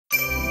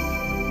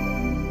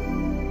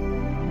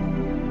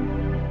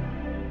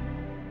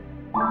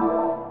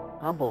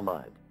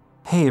humblemud.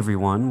 Hey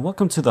everyone,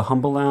 welcome to the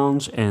Humble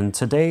Lounge, and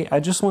today I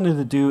just wanted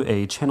to do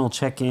a channel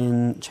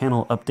check-in,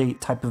 channel update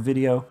type of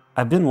video.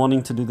 I've been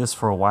wanting to do this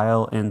for a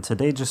while, and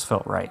today just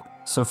felt right.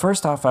 So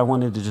first off, I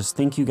wanted to just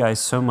thank you guys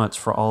so much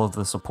for all of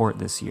the support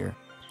this year.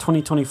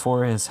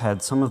 2024 has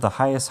had some of the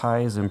highest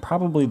highs and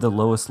probably the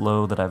lowest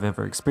low that I've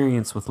ever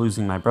experienced with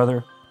losing my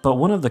brother, but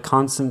one of the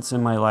constants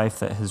in my life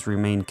that has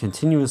remained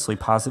continuously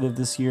positive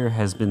this year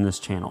has been this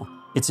channel.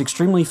 It's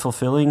extremely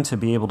fulfilling to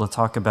be able to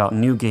talk about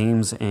new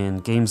games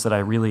and games that I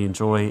really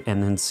enjoy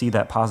and then see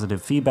that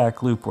positive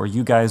feedback loop where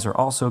you guys are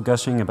also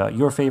gushing about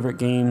your favorite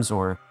games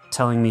or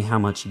telling me how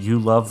much you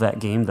love that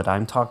game that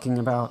I'm talking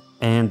about.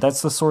 And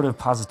that's the sort of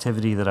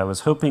positivity that I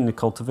was hoping to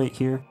cultivate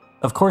here.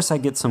 Of course, I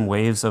get some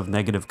waves of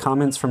negative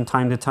comments from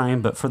time to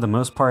time, but for the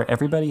most part,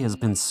 everybody has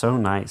been so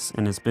nice,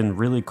 and it's been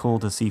really cool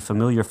to see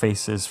familiar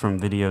faces from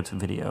video to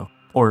video.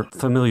 Or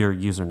familiar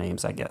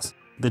usernames, I guess.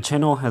 The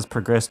channel has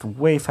progressed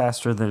way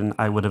faster than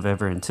I would have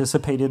ever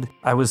anticipated.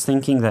 I was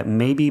thinking that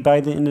maybe by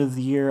the end of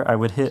the year I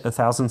would hit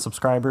 1,000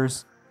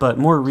 subscribers, but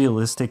more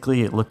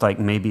realistically it looked like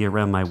maybe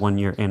around my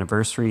 1-year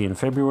anniversary in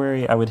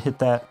February I would hit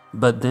that.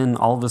 But then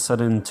all of a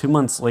sudden, 2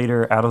 months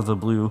later, out of the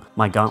blue,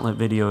 my Gauntlet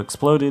video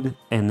exploded,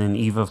 and then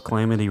Eve of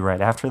Calamity right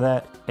after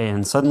that,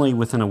 and suddenly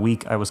within a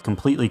week I was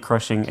completely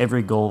crushing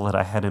every goal that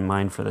I had in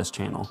mind for this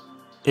channel.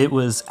 It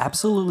was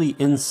absolutely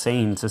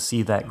insane to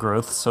see that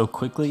growth so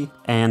quickly,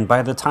 and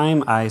by the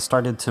time I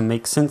started to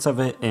make sense of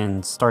it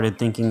and started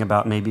thinking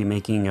about maybe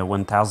making a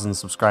 1,000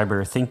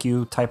 subscriber thank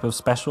you type of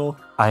special,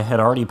 I had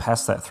already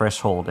passed that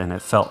threshold and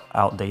it felt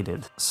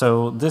outdated.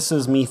 So this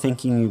is me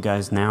thanking you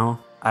guys now.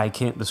 I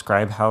can't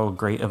describe how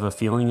great of a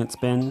feeling it's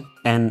been,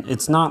 and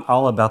it's not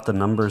all about the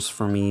numbers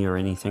for me or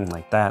anything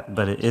like that,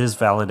 but it is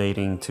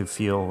validating to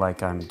feel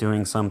like I'm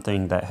doing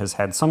something that has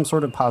had some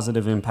sort of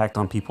positive impact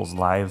on people's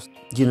lives.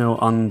 You know,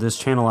 on this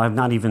channel I've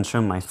not even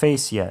shown my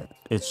face yet,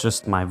 it's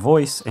just my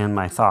voice and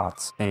my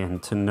thoughts,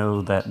 and to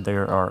know that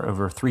there are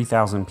over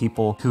 3,000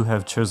 people who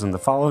have chosen to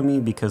follow me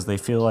because they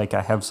feel like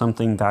I have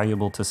something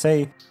valuable to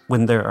say,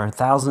 when there are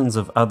thousands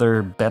of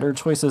other better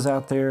choices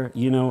out there,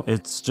 you know,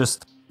 it's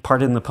just,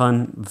 pardon the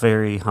pun,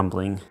 very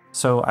humbling.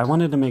 So I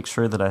wanted to make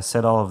sure that I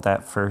said all of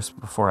that first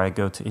before I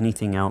go to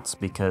anything else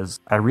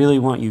because I really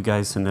want you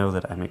guys to know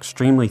that I'm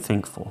extremely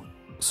thankful.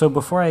 So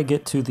before I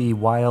get to the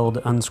wild,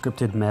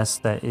 unscripted mess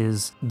that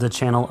is the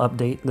channel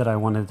update that I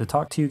wanted to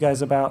talk to you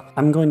guys about,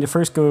 I'm going to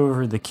first go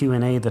over the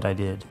Q&A that I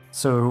did.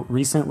 So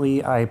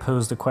recently I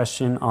posed a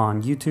question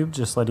on YouTube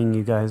just letting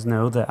you guys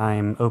know that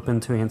I'm open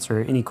to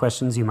answer any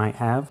questions you might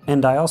have,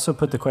 and I also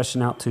put the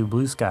question out to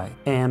Blue Sky.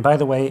 And by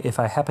the way, if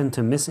I happen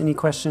to miss any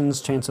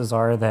questions, chances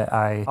are that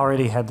I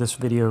already had this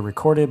video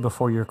recorded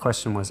before your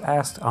question was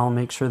asked. I'll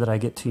make sure that I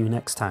get to you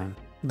next time.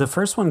 The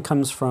first one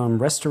comes from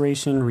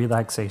Restoration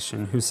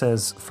Relaxation, who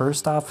says,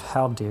 "First off,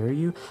 how dare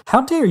you?" How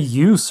dare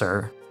you,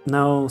 sir?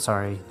 No,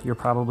 sorry, you're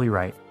probably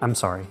right. I'm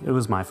sorry, it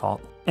was my fault.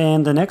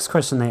 And the next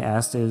question they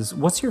asked is,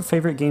 what's your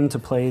favorite game to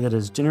play that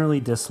is generally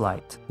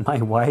disliked?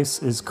 My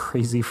wife's is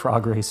Crazy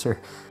Frog Racer.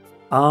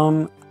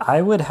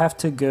 I would have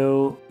to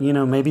go, you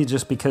know, maybe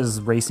just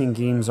because racing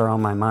games are on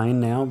my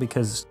mind now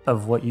because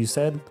of what you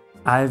said.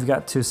 I've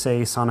got to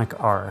say Sonic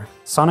R.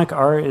 Sonic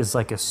R is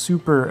like a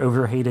super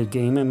overhated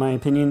game in my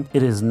opinion.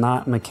 It is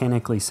not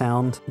mechanically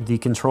sound. The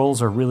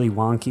controls are really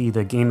wonky,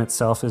 the game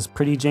itself is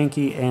pretty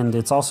janky, and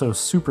it's also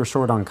super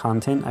short on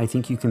content. I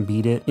think you can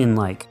beat it in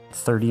like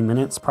 30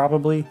 minutes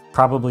probably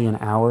an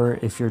hour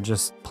if you're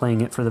just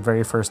playing it for the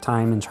very first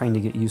time and trying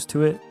to get used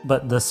to it.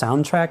 But the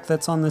soundtrack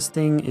that's on this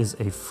thing is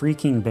a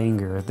freaking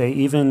banger. They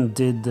even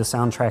did the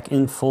soundtrack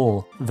in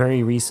full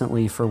very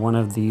recently for one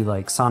of the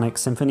like Sonic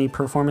Symphony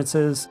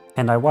performances,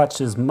 and I watched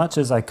as much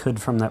as I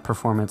could from that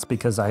performance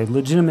because I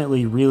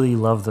legitimately really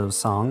love those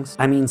songs.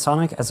 I mean,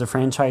 Sonic as a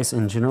franchise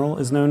in general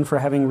is known for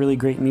having really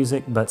great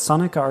music, but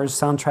Sonic R's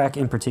soundtrack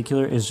in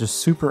particular is just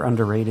super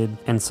underrated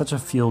and such a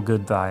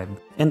feel-good vibe.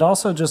 And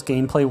also just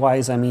gameplay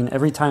wise, I mean,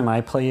 every time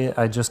I play it,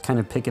 I just kind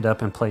of pick it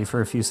up and play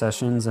for a few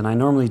sessions, and I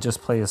normally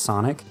just play as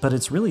Sonic, but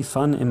it's really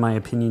fun in my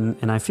opinion,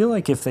 and I feel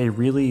like if they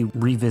really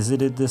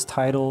revisited this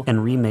title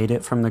and remade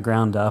it from the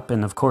ground up,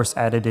 and of course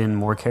added in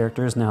more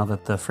characters now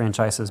that the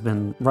franchise has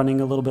been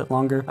running a little bit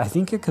longer, I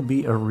think it could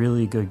be a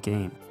really good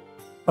game.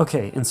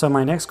 Okay, and so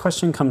my next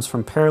question comes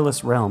from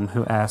Perilous Realm,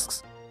 who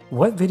asks,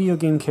 what video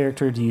game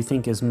character do you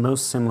think is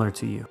most similar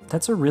to you?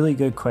 That's a really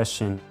good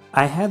question.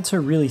 I had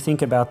to really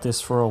think about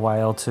this for a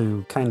while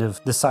to kind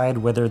of decide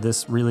whether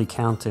this really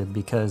counted,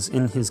 because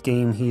in his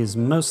game he is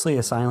mostly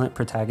a silent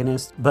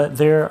protagonist, but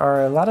there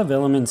are a lot of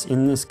elements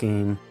in this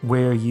game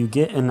where you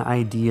get an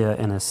idea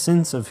and a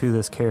sense of who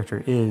this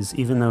character is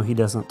even though he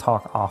doesn't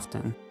talk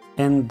often.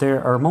 And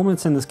there are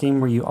moments in this game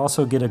where you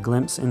also get a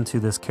glimpse into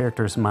this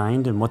character's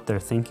mind and what they're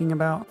thinking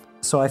about.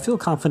 So I feel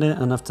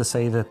confident enough to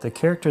say that the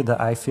character that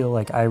I feel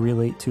like I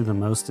relate to the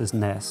most is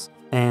Ness.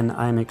 And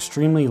I'm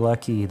extremely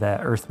lucky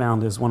that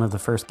Earthbound is one of the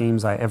first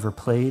games I ever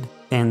played,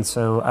 and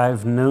so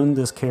I've known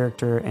this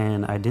character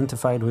and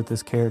identified with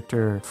this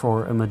character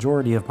for a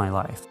majority of my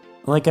life.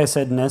 Like I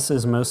said, Ness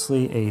is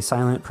mostly a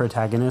silent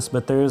protagonist,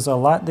 but there's a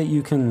lot that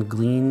you can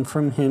glean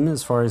from him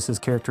as far as his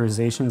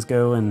characterizations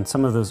go and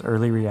some of those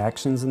early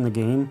reactions in the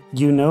game.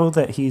 You know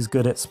that he's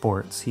good at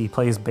sports. He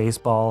plays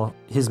baseball.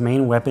 His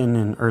main weapon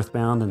in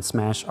Earthbound and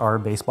Smash are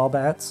baseball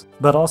bats.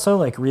 But also,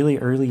 like, really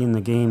early in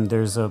the game,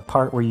 there's a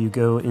part where you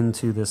go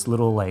into this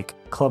little, like,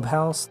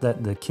 clubhouse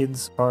that the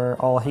kids are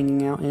all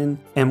hanging out in,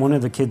 and one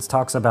of the kids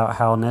talks about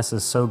how Ness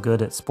is so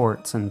good at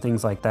sports and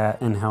things like that,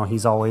 and how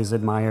he's always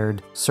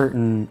admired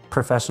certain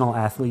professional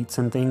athletes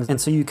and things. And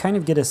so you kind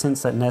of get a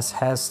sense that Ness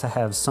has to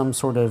have some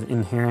sort of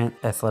inherent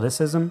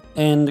athleticism.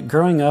 And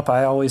growing up,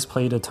 I always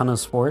played a ton of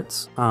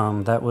sports.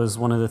 That was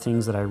one of the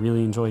things that I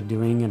really enjoyed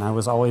doing, and I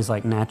was always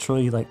like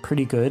naturally like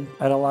pretty good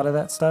at a lot of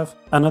that stuff.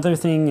 Another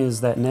thing is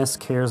that Ness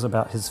cares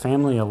about his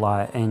family a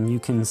lot, and you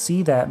can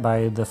see that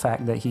by the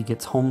fact that he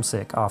gets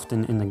homesick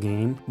often in the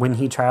game. When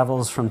he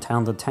travels from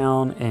town to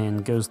town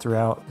and goes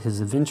throughout his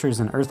adventures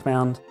in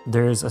Earthbound,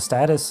 there's a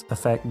status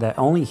effect that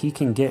only he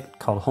can get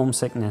called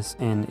homesickness,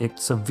 and it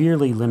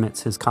severely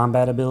limits his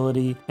combat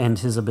ability and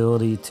his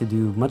ability to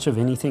do much of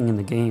anything in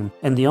the game.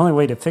 And the only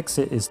way to fix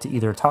it is to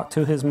either talk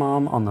to his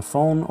mom on the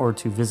phone or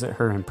to visit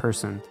her in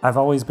person. I've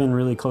always been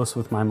really close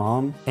with my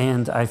mom,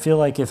 and I feel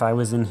like if I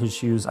was in his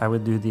shoes, I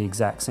would do the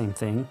exact same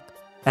thing.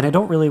 And I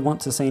don't really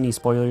want to say any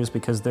spoilers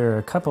because there are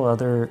a couple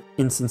other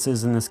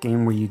instances in this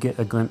game where you get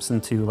a glimpse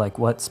into like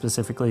what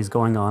specifically is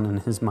going on in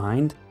his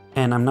mind.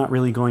 And I'm not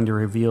really going to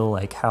reveal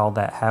like how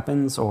that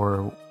happens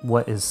or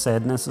what is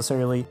said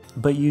necessarily,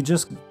 but you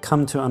just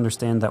come to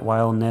understand that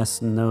while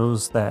Ness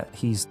knows that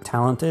he's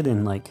talented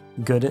and like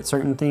good at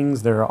certain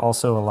things, there are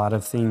also a lot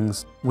of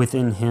things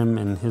within him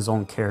and his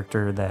own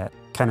character that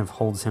kind of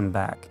holds him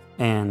back.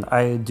 And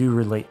I do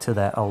relate to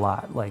that a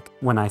lot, like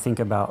when I think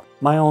about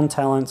my own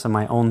talents and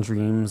my own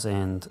dreams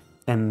and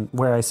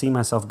where I see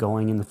myself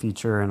going in the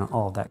future and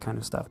all of that kind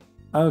of stuff.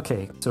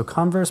 Okay, so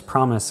Converse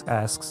Promise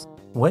asks,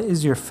 what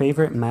is your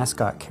favorite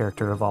mascot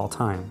character of all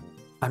time?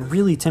 I'm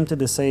really tempted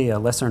to say a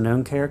lesser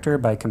known character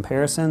by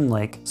comparison,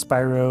 like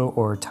Spyro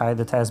or Ty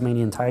the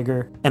Tasmanian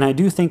Tiger, and I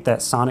do think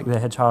that Sonic the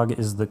Hedgehog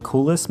is the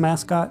coolest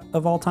mascot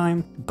of all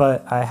time,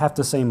 but I have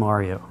to say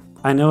Mario.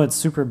 I know it's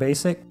super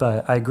basic,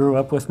 but I grew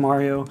up with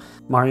Mario.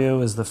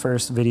 Mario is the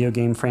first video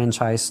game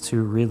franchise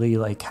to really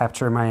like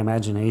capture my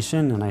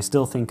imagination, and I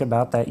still think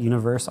about that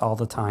universe all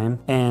the time.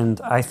 And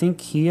I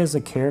think he as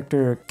a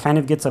character kind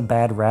of gets a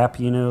bad rap,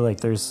 you know, like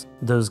there's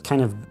those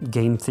kind of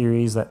game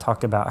theories that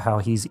talk about how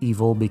he's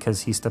evil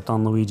because he stepped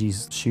on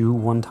Luigi's shoe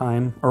one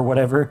time or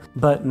whatever.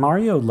 But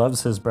Mario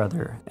loves his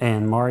brother,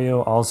 and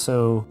Mario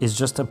also is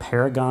just a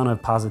paragon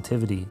of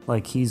positivity.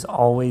 Like he's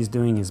always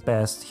doing his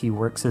best. He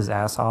works his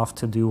ass off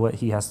to do what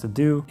he has to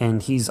do,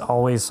 and he's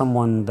always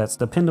someone that's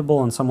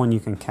dependable and someone you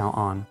can count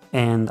on.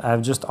 And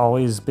I've just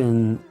always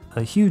been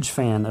a huge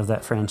fan of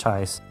that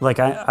franchise. Like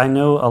I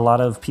know a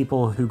lot of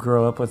people who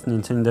grow up with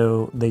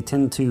Nintendo, they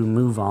tend to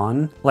move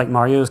on. Like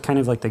Mario is kind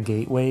of like the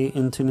gateway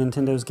into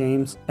Nintendo's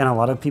games, and a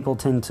lot of people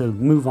tend to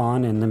move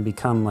on and then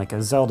become like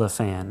a Zelda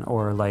fan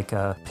or like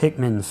a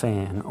Pikmin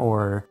fan,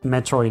 or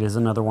Metroid is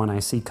another one I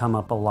see come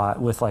up a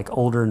lot with like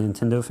older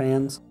Nintendo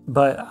fans.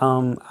 But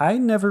I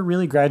never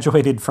really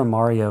graduated from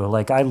Mario.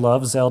 Like I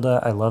love Zelda,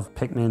 I love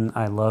Pikmin,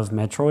 I love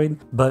Metroid,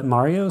 but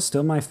Mario is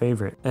still my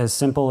favorite. As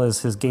simple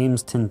as his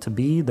games tend to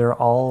be, they're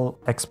all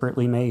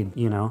expertly made,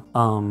 you know?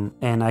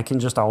 And I can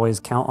just always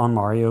count on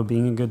Mario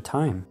being a good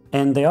time.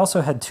 And they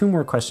also had two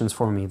more questions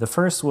for me. The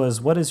first was,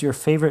 what is your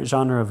favorite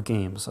genre of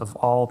games of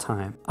all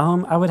time?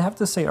 I would have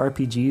to say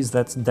RPGs.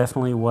 That's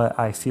definitely what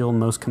I feel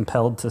most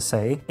compelled to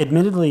say.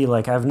 Admittedly,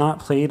 like I've not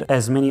played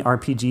as many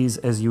RPGs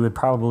as you would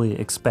probably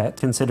expect,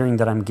 considering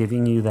that I'm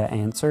giving you that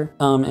answer.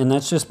 And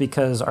that's just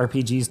because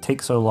RPGs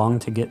take so long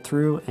to get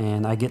through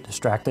and I get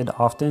distracted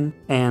often.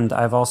 And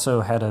I've also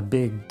had a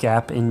big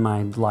gap in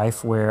my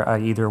life where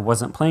I either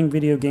wasn't playing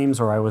video games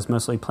or I was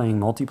mostly playing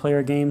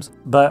multiplayer games.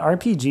 But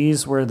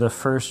RPGs were the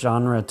first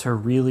genre to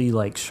really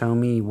like show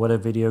me what a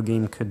video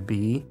game could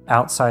be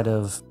outside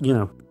of, you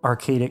know,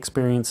 arcade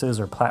experiences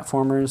or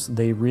platformers.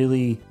 They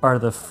really are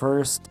the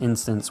first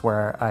instance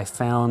where I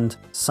found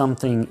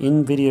something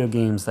in video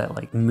games that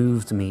like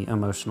moved me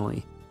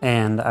emotionally.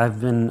 And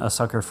I've been a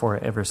sucker for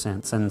it ever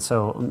since. And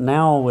so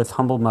now with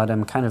humblemud,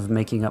 I'm kind of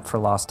making up for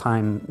lost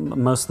time.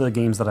 Most of the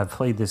games that I've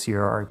played this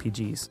year are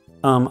RPGs.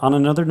 On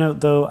another note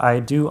though,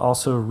 I do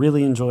also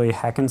really enjoy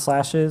hack and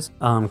slashes,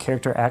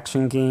 character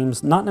action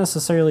games, not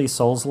necessarily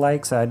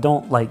Souls-likes. I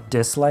don't like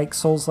dislike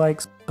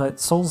Souls-likes, but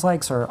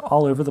Souls-likes are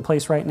all over the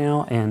place right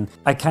now, and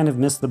I kind of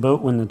missed the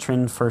boat when the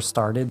trend first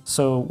started.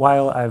 So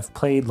while I've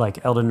played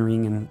like Elden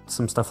Ring and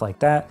some stuff like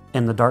that,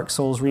 and the Dark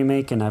Souls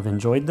remake, and I've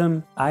enjoyed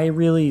them, I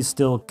really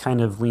still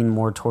kind of lean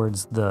more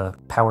towards the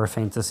power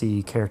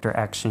fantasy, character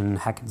action,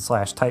 hack and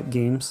slash type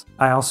games.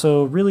 I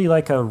also really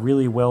like a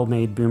really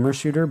well-made boomer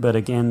shooter, but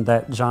again,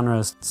 that genre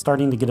is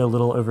starting to get a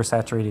little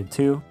oversaturated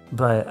too.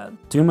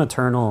 But Doom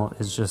Eternal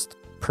is just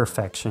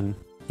perfection.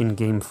 in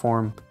game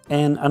form.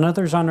 And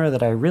another genre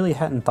that I really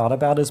hadn't thought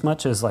about as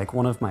much as like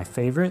one of my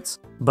favorites,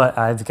 but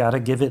I've got to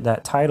give it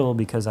that title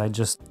because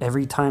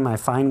every time I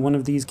find one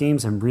of these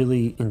games and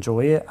really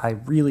enjoy it, I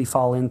really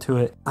fall into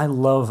it. I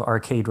love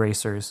arcade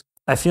racers.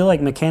 I feel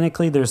like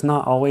mechanically there's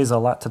not always a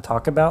lot to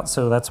talk about,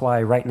 so that's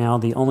why right now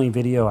the only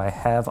video I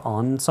have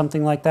on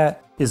something like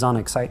that is on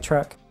Excite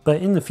Truck.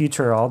 But in the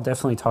future, I'll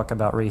definitely talk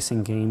about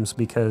racing games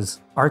because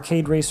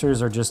arcade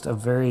racers are just a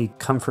very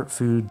comfort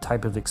food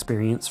type of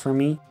experience for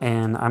me,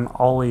 and I'm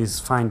always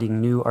finding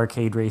new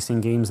arcade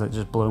racing games that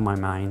just blow my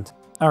mind.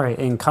 Alright,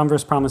 and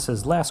Converse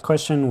Promise's last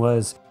question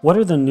was, what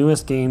are the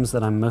newest games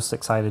that I'm most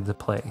excited to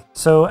play?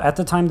 So at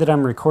the time that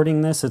I'm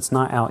recording this, it's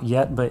not out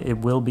yet, but it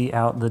will be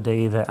out the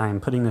day that I'm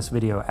putting this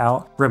video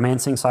out.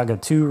 Romancing Saga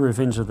 2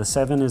 Revenge of the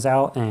Seven is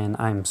out, and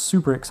I'm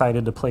super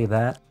excited to play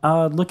that.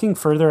 Looking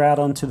further out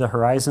onto the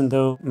horizon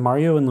though,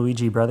 Mario and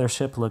Luigi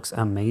Brothership looks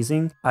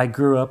amazing. I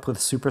grew up with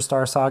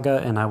Superstar Saga,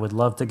 and I would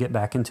love to get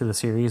back into the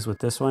series with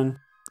this one.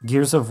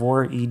 Gears of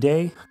War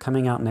E-Day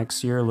coming out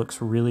next year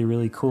looks really,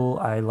 really cool.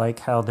 I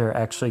like how they're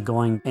actually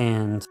going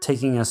and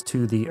taking us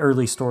to the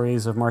early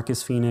stories of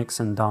Marcus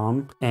Phoenix and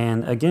Dom.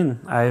 And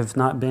again, I've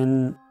not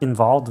been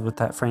involved with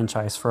that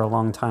franchise for a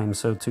long time,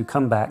 so to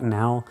come back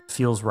now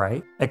feels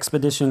right.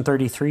 Expedition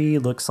 33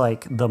 looks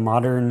like the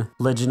modern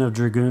Legend of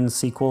Dragoon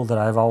sequel that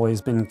I've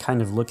always been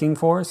kind of looking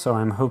for, so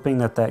I'm hoping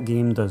that that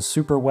game does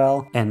super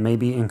well and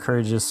maybe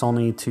encourages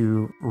Sony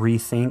to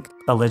rethink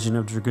a Legend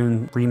of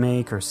Dragoon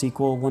remake or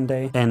sequel one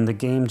day. And the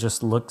game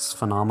just looks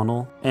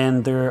phenomenal.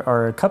 And there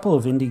are a couple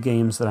of indie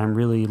games that I'm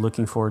really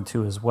looking forward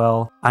to as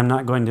well. I'm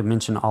not going to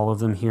mention all of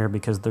them here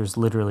because there's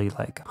literally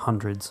like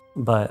hundreds.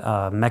 But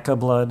Mecha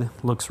Blood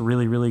looks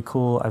really, really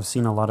cool. I've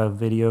seen a lot of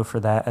video for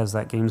that as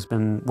that game's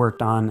been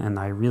worked on, and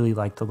I really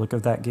like the look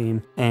of that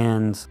game.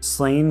 And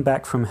Slain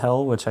Back from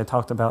Hell, which I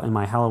talked about in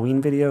my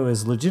Halloween video,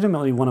 is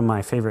legitimately one of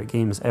my favorite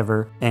games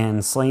ever.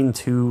 And Slain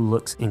 2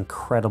 looks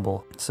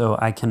incredible. So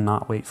I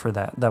cannot wait for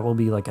that. That will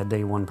be like a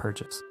day one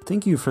purchase.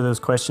 Thank you for those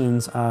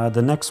questions.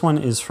 The next one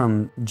is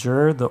from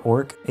Jur the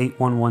Orc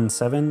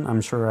 8117.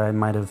 I'm sure I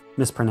might have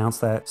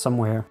mispronounced that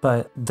somewhere,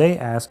 but they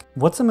ask,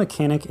 what's a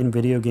mechanic in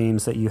video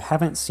games that you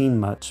haven't seen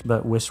much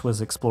but wish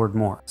was explored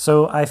more?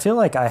 So I feel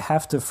like I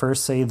have to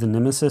first say the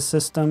Nemesis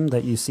system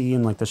that you see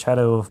in like the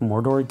Shadow of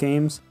Mordor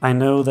games. I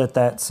know that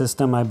that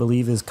system, I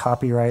believe, is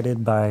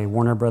copyrighted by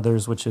Warner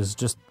Brothers, which is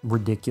just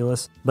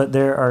ridiculous, but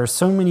there are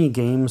so many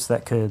games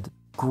that could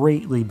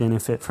greatly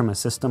benefit from a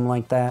system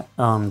like that.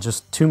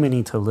 Just too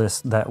many to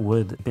list that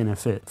would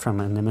benefit from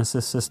a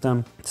Nemesis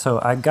system. So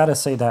I gotta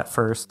say that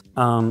first.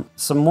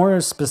 Some more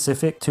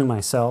specific to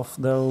myself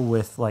though,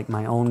 with like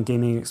my own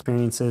gaming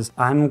experiences,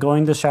 I'm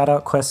going to shout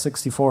out Quest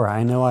 64.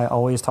 I know I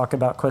always talk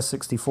about Quest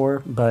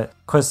 64, but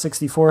Quest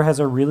 64 has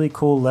a really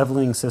cool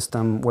leveling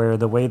system where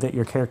the way that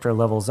your character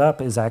levels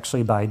up is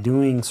actually by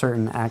doing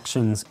certain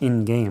actions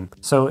in game.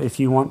 So if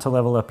you want to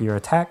level up your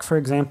attack, for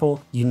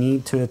example, you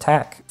need to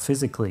attack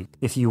physically.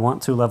 If you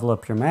want to level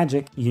up your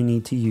magic, you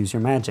need to use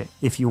your magic.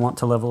 If you want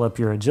to level up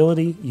your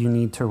agility, you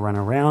need to run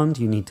around,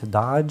 you need to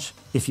dodge.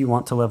 If you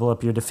want to level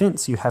up your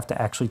defense, you have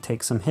to actually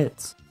take some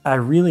hits. I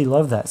really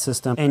love that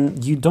system,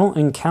 and you don't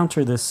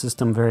encounter this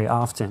system very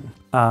often.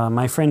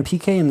 My friend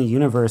PK in the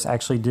Universe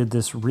actually did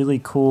this really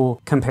cool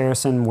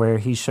comparison where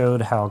he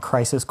showed how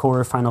Crisis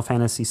Core Final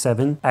Fantasy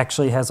VII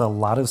actually has a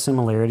lot of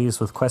similarities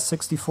with Quest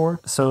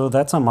 64. So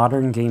that's a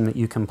modern game that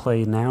you can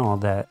play now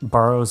that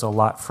borrows a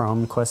lot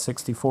from Quest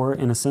 64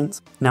 in a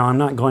sense. Now, I'm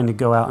not going to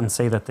go out and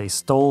say that they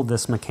stole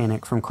this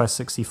mechanic from Quest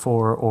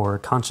 64 or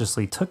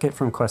consciously took it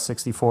from Quest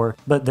 64,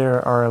 but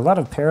there are a lot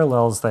of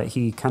parallels that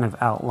he kind of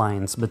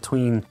outlines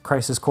between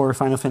Crisis Core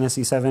Final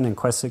Fantasy VII and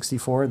Quest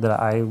 64 that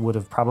I would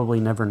have probably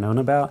never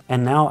known about.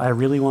 And now I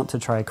really want to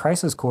try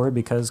Crisis Core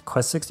because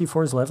Quest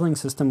 64's leveling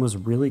system was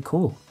really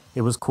cool.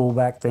 It was cool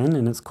back then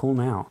and it's cool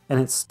now. And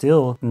it's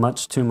still,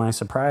 much to my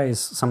surprise,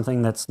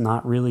 something that's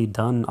not really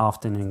done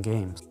often in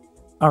games.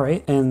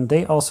 Alright, and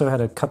they also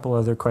had a couple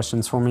other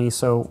questions for me.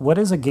 So what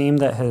is a game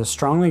that has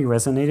strongly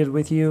resonated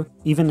with you,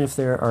 even if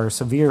there are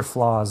severe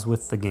flaws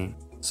with the game?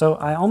 So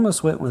I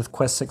almost went with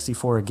Quest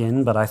 64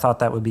 again, but I thought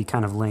that would be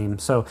kind of lame.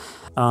 So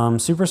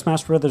Super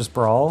Smash Bros.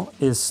 Brawl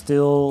is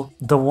still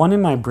the one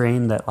in my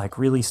brain that like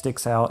really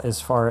sticks out as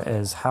far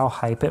as how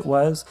hype it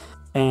was.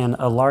 And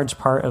a large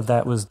part of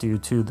that was due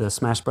to the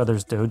Smash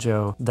Brothers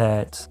dojo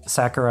that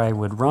Sakurai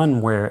would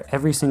run, where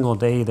every single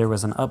day there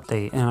was an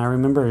update. And I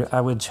remember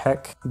I would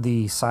check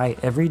the site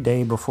every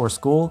day before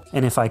school.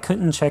 And if I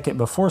couldn't check it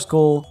before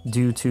school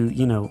due to,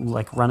 you know,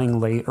 like running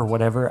late or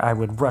whatever, I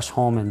would rush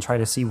home and try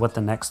to see what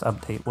the next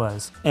update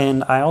was.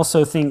 And I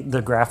also think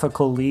the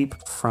graphical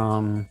leap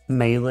from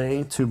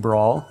Melee to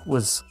Brawl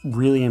was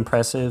really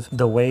impressive.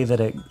 The way that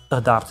it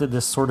adopted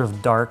this sort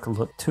of dark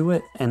look to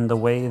it and the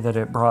way that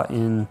it brought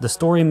in the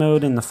story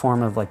mode in the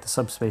form of like the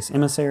subspace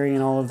emissary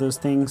and all of those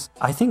things.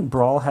 I think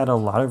Brawl had a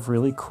lot of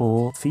really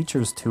cool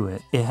features to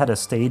it. It had a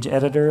stage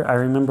editor. I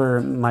remember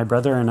my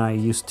brother and I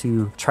used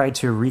to try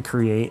to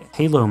recreate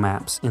Halo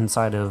maps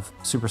inside of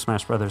Super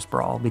Smash Bros.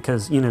 Brawl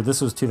because, you know,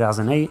 this was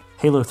 2008.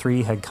 Halo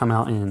 3 had come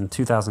out in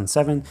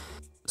 2007.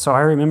 So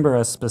I remember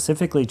us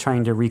specifically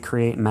trying to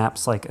recreate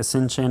maps like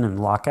Ascension and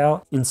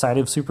Lockout inside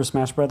of Super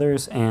Smash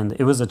Bros. And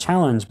it was a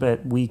challenge,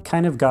 but we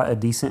kind of got a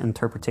decent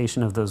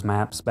interpretation of those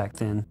maps back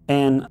then.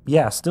 And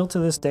yeah, still to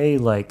this day,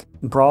 like,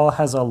 Brawl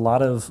has a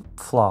lot of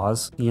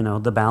flaws. You know,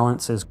 the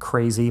balance is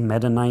crazy,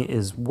 Meta Knight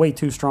is way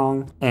too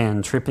strong,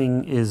 and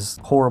tripping is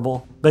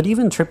horrible. But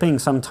even tripping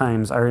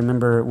sometimes, I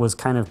remember, was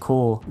kind of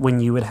cool when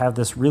you would have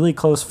this really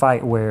close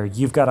fight where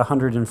you've got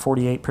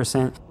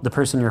 148%, the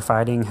person you're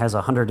fighting has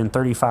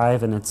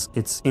 135, and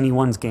it's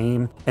anyone's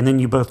game, and then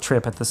you both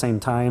trip at the same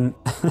time,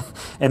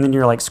 and then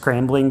you're like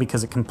scrambling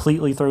because it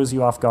completely throws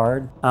you off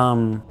guard.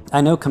 I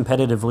know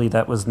competitively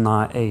that was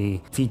not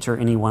a feature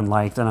anyone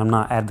liked, and I'm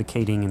not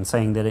advocating and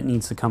saying that it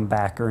needs to come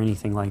back or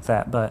anything like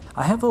that, but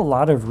I have a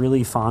lot of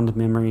really fond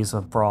memories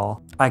of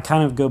Brawl. I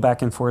kind of go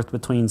back and forth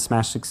between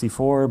Smash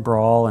 64,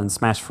 Brawl, and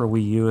Smash for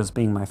Wii U as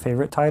being my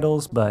favorite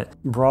titles, but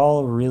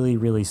Brawl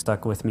really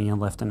stuck with me and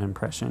left an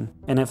impression,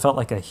 and it felt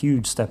like a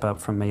huge step up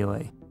from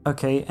Melee.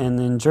 Okay, and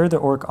then Jer the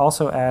Orc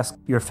also asked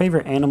your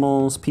favorite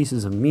animals,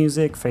 pieces of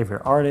music,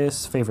 favorite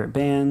artists, favorite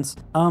bands.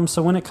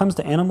 So when it comes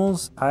to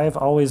animals, I've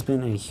always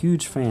been a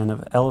huge fan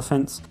of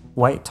elephants,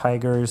 white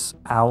tigers,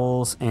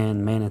 owls,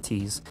 and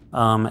manatees.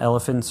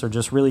 Elephants are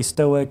just really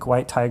stoic.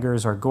 White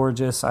tigers are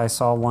gorgeous. I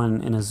saw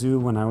one in a zoo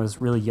when I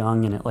was really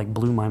young and it like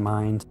blew my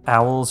mind.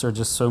 Owls are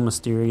just so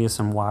mysterious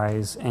and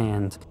wise,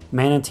 and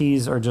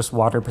manatees are just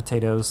water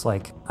potatoes.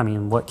 Like, I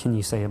mean, what can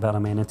you say about a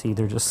manatee?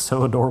 They're just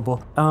so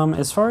adorable.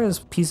 As far as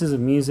pieces of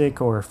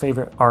music or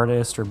favorite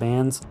artists or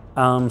bands,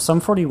 Sum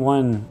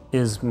 41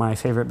 is my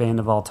favorite band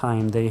of all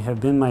time. They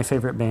have been my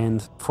favorite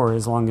band for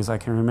as long as I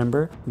can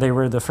remember. They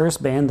were the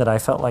first band that I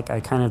felt like I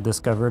kind of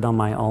discovered on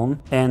my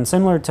own, and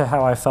similar to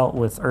how I felt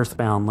with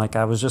Earthbound, like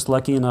I was just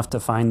lucky enough to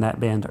find that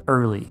band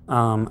early.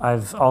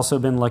 I've also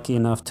been lucky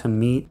enough to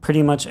meet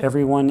pretty much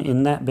everyone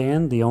in that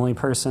band. The only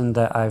person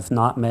that I've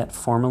not met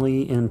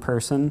formally in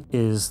person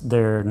is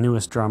their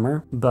newest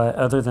drummer, but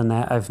other than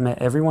that, I've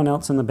met everyone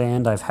else in the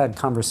band. I've had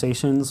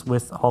conversations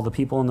with all the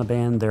people in the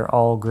band. They're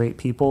all great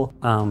people.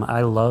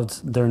 I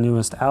loved their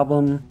newest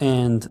album,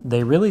 and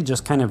they really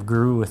just kind of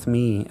grew with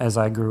me as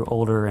I grew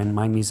older and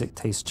my music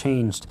taste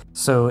changed.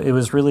 So it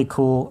was really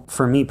cool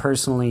for me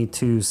personally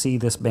to see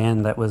this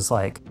band that was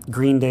like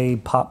Green Day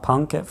pop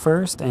punk at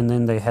first, and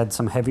then they had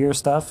some heavier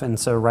stuff, and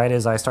so right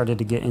as I started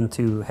to get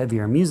into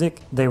heavier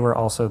music, they were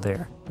also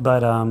there.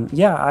 But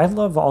yeah, I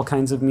love all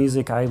kinds of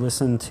music. I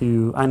listen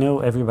to, I know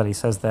everybody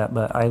says that,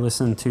 but I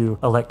listen to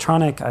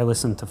electronic, I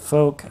listen to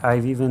folk,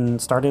 I've even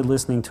started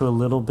listening to a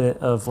little bit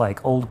of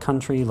like old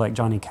country like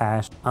Johnny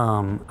Cash.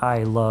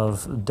 I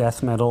love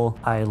death metal,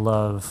 I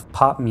love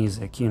pop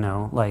music, you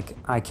know, like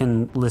I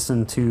can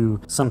listen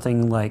to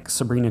something like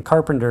Sabrina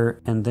Carpenter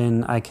and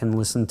then I can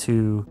listen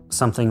to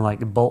something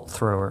like Bolt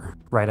Thrower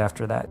right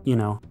after that. You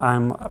know,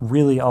 I'm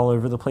really all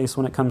over the place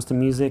when it comes to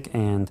music,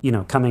 and you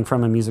know, coming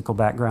from a musical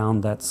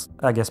background, that's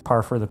I guess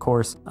par for the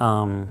course.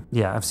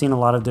 Yeah, I've seen a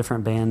lot of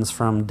different bands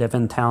from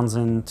Devin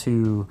Townsend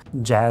to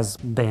jazz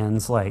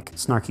bands like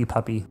Snarky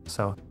Puppy.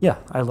 So yeah,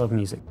 I love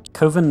music.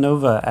 Coven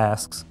Nova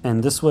asks,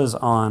 and this was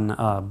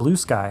on Blue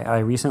Sky. I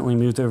recently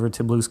moved over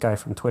to Blue Sky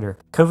from Twitter.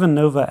 Coven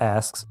Nova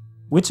asks,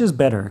 which is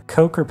better,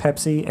 Coke or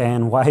Pepsi,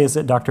 and why is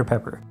it Dr.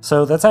 Pepper?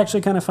 So that's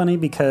actually kind of funny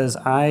because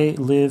I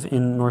live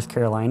in North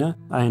Carolina,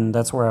 and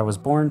that's where I was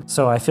born.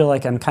 So I feel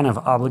like I'm kind of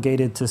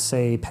obligated to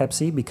say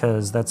Pepsi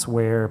because that's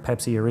where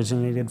Pepsi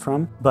originated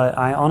from. But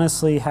I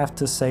honestly have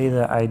to say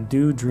that I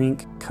do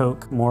drink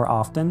Coke more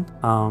often.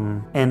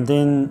 And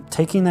then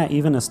taking that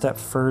even a step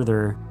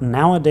further,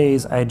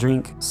 nowadays I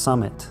drink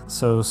Summit.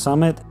 So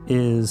Summit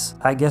is,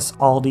 I guess,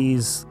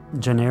 Aldi's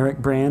generic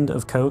brand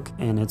of Coke,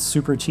 and it's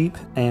super cheap,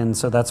 and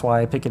so that's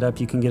why I pick it up.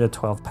 You can get a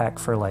 12 pack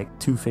for like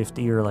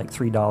 $2.50 or like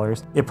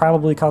 $3. It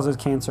probably causes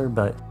cancer,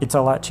 but it's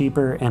a lot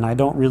cheaper, and I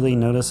don't really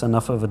notice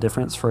enough of a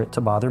difference for it to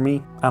bother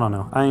me. I don't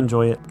know, I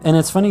enjoy it. And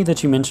it's funny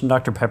that you mentioned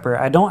Dr. Pepper.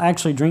 I don't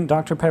actually drink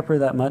Dr. Pepper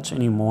that much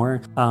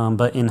anymore,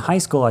 but in high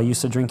school I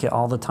used to drink it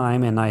all the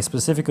time, and I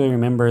specifically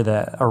remember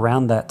that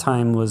around that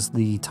time was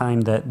the time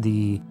that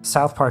the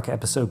South Park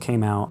episode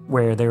came out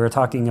where they were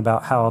talking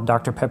about how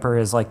Dr. Pepper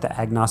is like the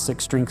agnostic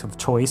drink of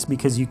choice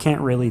because you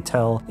can't really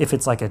tell if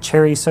it's like a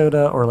cherry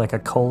soda or like a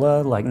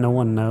cola, like no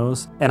one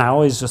knows. And I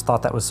always just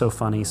thought that was so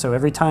funny. So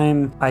every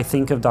time I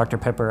think of Dr.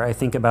 Pepper, I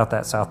think about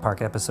that South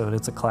Park episode.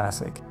 It's a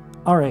classic.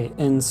 Alright,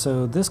 and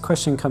so this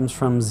question comes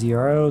from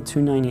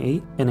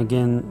Siero298, and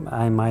again,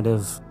 I might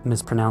have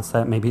mispronounced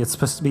that. Maybe it's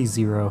supposed to be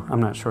zero,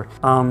 I'm not sure.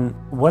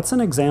 What's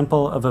an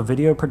example of a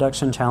video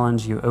production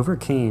challenge you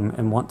overcame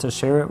and want to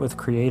share it with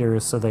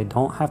creators so they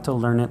don't have to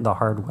learn it the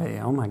hard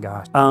way? Oh my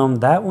gosh.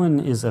 That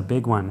one is a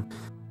big one.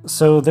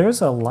 So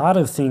there's a lot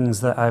of things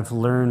that I've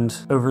learned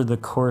over the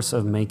course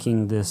of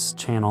making this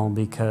channel,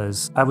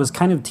 because I was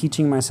kind of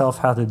teaching myself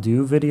how to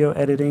do video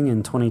editing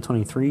in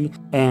 2023,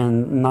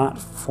 and not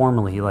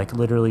formally, like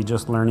literally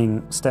just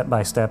learning step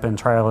by step and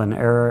trial and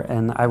error.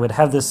 And I would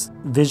have this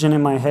vision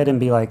in my head and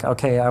be like,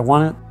 okay, I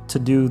want it to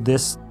do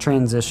this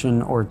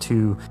transition or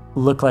to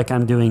look like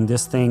I'm doing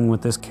this thing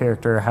with this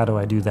character. How do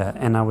I do that?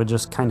 And I would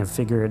just kind of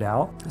figure it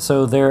out.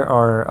 So there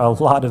are a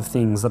lot of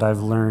things that I've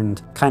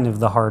learned kind of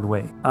the hard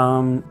way.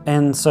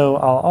 And so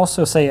I'll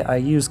also say I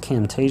use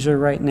Camtasia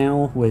right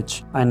now,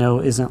 which I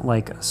know isn't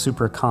like a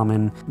super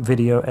common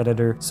video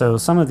editor. So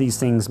some of these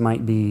things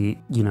might be,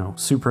 you know,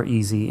 super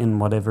easy in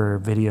whatever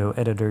video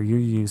editor you're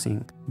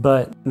using.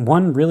 But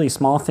one really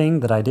small thing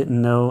that I didn't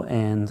know,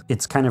 and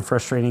it's kind of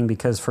frustrating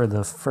because for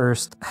the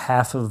first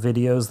half of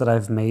videos that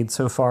I've made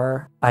so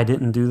far, I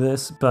didn't do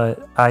this,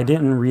 but I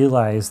didn't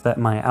realize that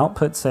my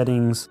output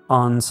settings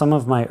on some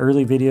of my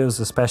early videos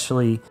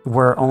especially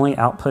were only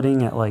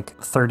outputting at like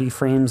 30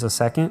 frames a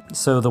second.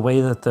 So the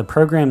way that the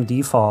program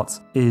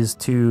defaults is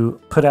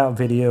to put out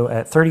video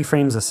at 30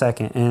 frames a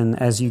second.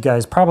 And as you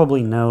guys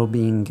probably know,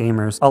 being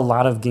gamers, a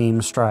lot of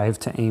games strive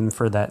to aim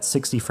for that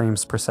 60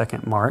 frames per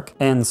second mark.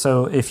 And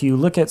so if you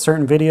look at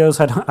certain videos,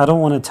 I don't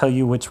want to tell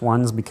you which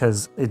ones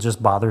because it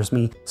just bothers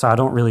me. So I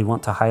don't really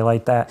want to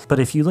highlight that. But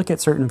if you look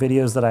at certain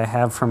videos that I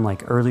have from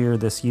like earlier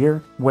this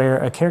year, where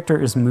a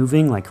character is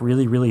moving like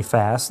really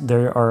fast,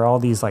 there are all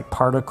these like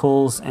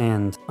particles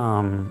and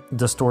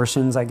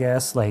distortions, I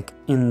guess, like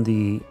in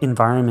the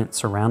environment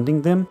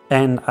surrounding them.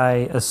 And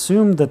I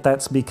assumed that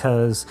that's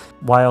because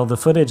while the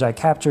footage I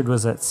captured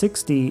was at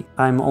 60,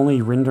 I'm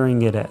only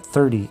rendering it at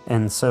 30.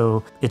 And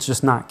so it's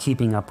just not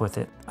keeping up with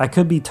it. I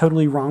could be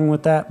totally wrong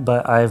with that,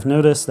 but I've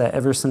noticed that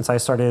ever since I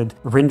started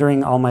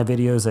rendering all my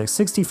videos at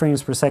 60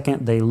 frames per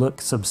second, they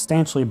look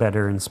substantially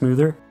better and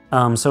smoother.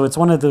 So it's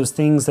one of those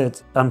things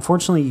that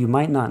unfortunately you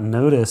might not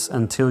notice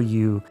until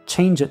you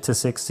change it to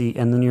 60,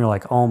 and then you're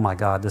like, oh my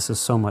god, this is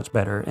so much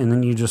better. And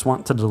then you just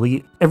want to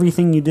delete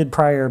everything you did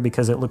prior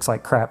because it looks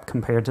like crap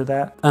compared to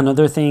that.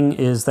 Another thing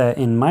is that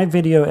in my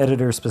video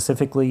editor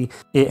specifically,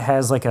 it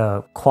has like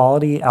a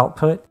quality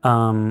output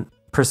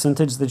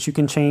percentage that you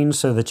can change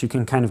so that you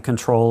can kind of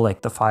control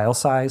like the file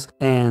size.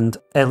 And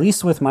at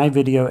least with my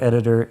video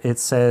editor, it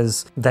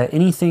says that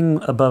anything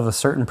above a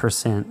certain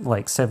percent,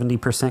 like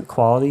 70%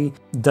 quality,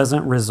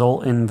 doesn't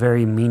result in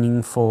very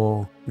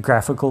meaningful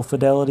graphical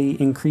fidelity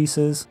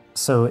increases.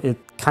 So it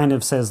kind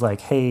of says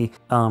like, hey,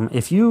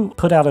 if you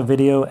put out a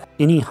video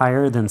any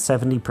higher than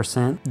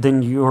 70%,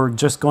 then you're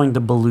just going to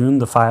balloon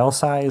the file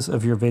size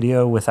of your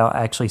video without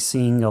actually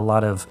seeing a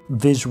lot of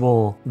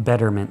visual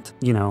betterment,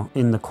 you know,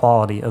 in the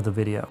quality of the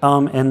video.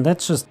 And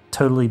that's just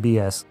totally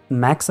BS.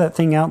 Max that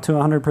thing out to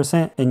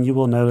 100% and you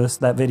will notice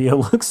that video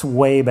looks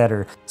way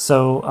better.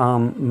 So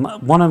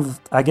one of,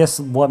 I guess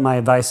what my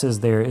advice is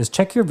there is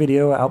check your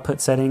video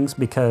output settings,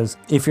 because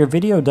if your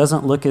video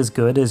doesn't look as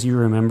good as you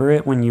remember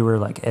it when you were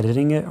like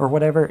editing it or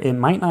whatever, it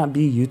might not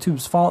be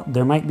YouTube's fault.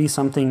 There might be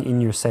something in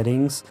your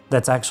settings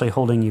that's actually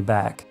holding you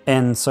back.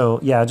 And so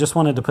yeah, I just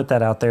wanted to put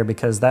that out there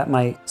because that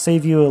might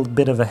save you a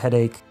bit of a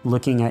headache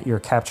looking at your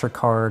capture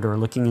card or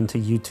looking into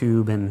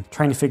YouTube and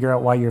trying to figure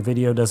out why your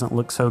video doesn't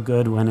look so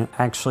good when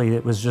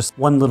it was just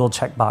one little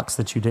checkbox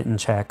that you didn't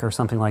check or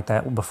something like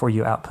that before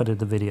you outputted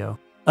the video.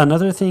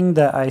 Another thing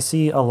that I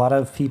see a lot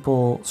of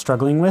people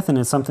struggling with, and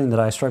it's something that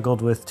I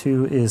struggled with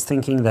too, is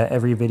thinking that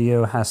every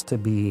video has to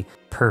be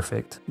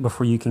perfect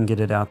before you can get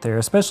it out there,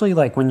 especially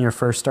like when you're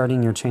first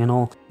starting your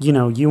channel. You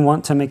know, you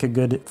want to make a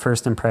good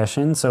first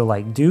impression, so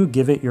like do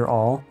give it your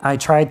all. I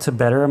try to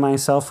better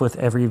myself with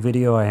every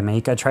video I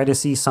make. I try to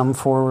see some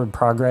forward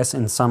progress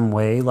in some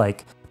way,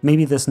 like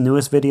maybe this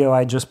newest video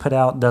I just put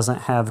out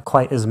doesn't have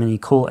quite as many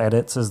cool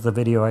edits as the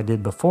video I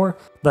did before,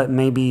 but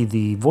maybe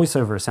the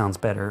voiceover sounds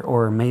better,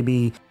 or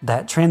maybe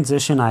that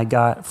transition I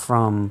got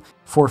from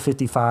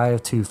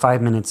 4:55 to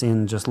 5 minutes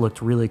in just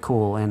looked really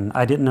cool and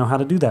I didn't know how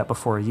to do that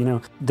before. You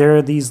know, there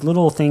are these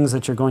little things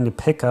that you're going to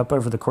pick up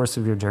over the course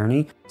of your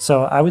journey.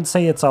 So I would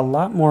say it's a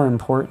lot more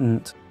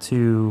important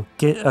to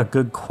get a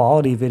good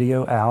quality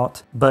video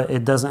out, but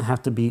it doesn't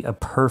have to be a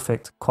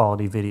perfect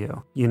quality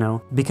video, you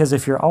know, because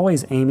if you're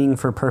always aiming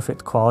for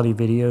perfect quality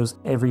videos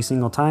every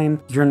single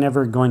time, you're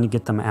never going to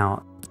get them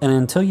out. And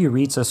until you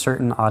reach a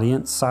certain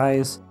audience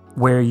size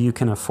where you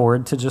can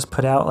afford to just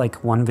put out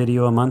like one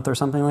video a month or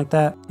something like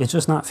that, it's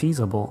just not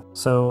feasible.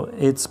 So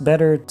it's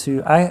better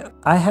to,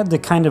 I had to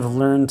kind of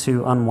learn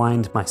to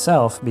unwind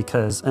myself,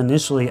 because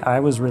initially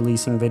I was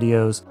releasing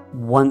videos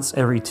once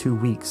every 2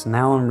 weeks.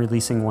 Now I'm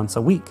releasing once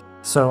a week.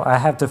 So I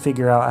have to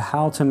figure out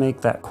how to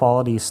make that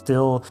quality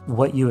still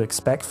what you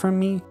expect from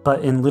me,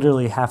 but in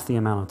literally half the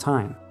amount of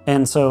time.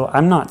 And so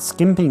I'm not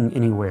skimping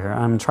anywhere.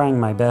 I'm trying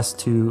my best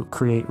to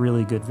create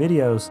really good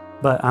videos,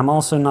 but I'm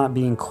also not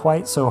being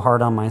quite so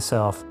hard on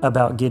myself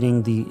about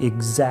getting the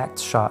exact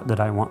shot that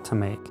I want to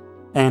make.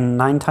 And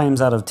 9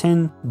 times out of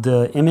 10,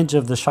 the image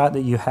of the shot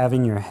that you have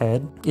in your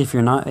head, if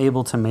you're not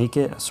able to make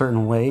it a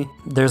certain way,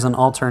 there's an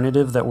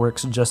alternative that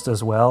works just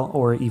as well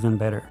or even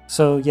better.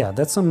 So yeah,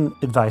 that's some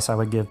advice I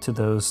would give to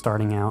those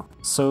starting out.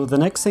 So the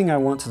next thing I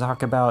want to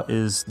talk about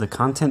is the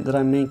content that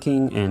I'm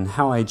making and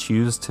how I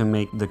choose to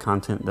make the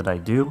content that I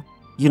do.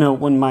 You know,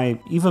 when my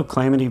Eve of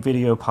Calamity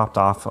video popped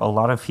off, a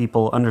lot of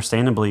people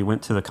understandably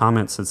went to the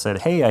comments and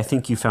said, hey, I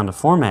think you found a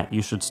format.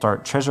 You should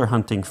start treasure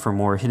hunting for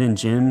more hidden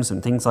gems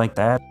and things like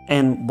that.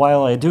 And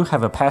while I do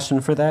have a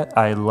passion for that,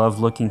 I love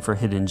looking for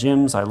hidden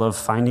gems. I love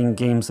finding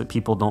games that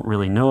people don't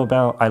really know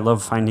about. I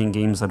love finding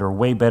games that are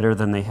way better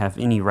than they have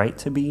any right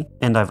to be.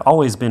 And I've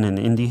always been an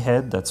indie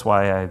head. That's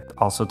why I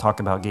also talk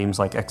about games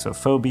like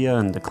Exophobia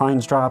and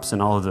Declines Drops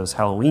and all of those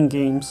Halloween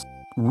games.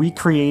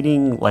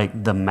 Recreating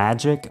like the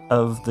magic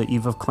of the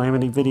Eve of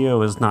Calamity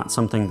video is not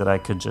something that I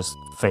could just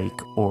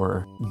fake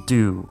or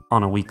do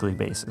on a weekly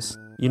basis.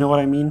 You know what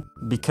I mean?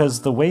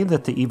 Because the way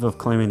that the Eve of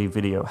Calamity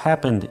video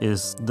happened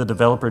is the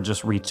developer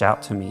just reached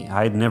out to me.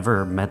 I had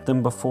never met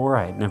them before,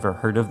 I had never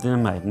heard of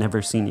them, I had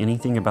never seen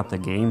anything about the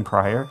game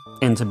prior.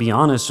 And to be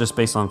honest, just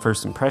based on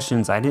first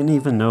impressions, I didn't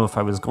even know if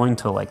I was going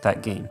to like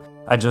that game.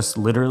 I just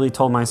literally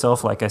told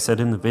myself, like I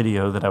said in the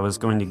video, that I was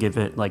going to give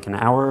it like an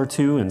hour or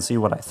two and see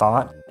what I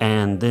thought.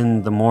 And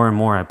then the more and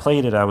more I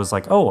played it, I was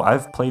like, oh,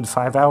 I've played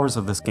 5 hours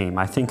of this game.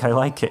 I think I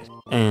like it.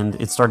 And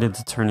it started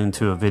to turn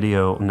into a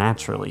video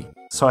naturally.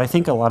 So I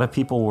think a lot of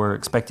people were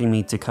expecting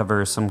me to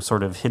cover some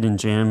sort of hidden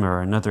gem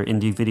or another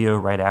indie video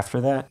right after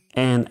that.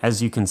 And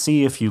as you can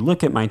see, if you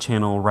look at my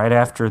channel, right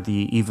after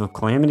the Eve of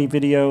Calamity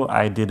video,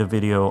 I did a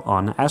video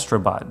on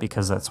Astrobot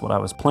because that's what I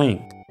was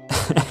playing.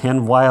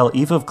 And while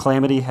Eve of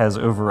Calamity has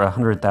over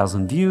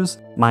 100,000 views,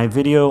 my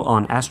video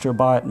on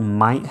Astrobot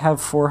might have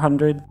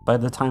 400 by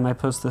the time I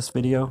post this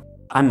video.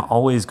 I'm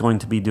always going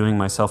to be doing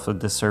myself a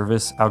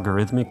disservice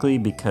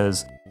algorithmically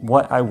because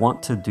what I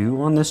want to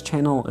do on this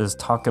channel is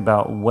talk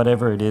about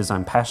whatever it is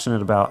I'm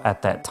passionate about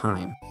at that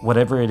time,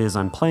 whatever it is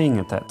I'm playing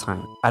at that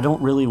time. I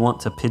don't really want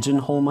to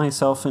pigeonhole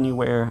myself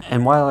anywhere,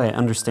 and while I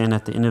understand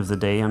at the end of the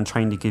day I'm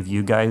trying to give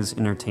you guys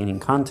entertaining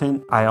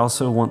content, I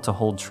also want to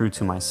hold true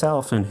to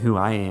myself and who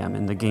I am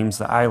and the games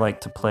that I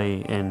like to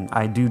play, and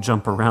I do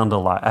jump around a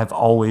lot. I've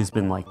always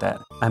been like that.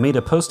 I made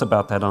a post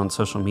about that on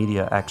social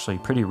media actually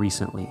pretty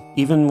recently.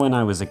 Even when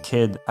I was a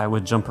kid, I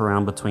would jump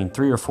around between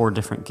 3 or 4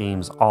 different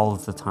games all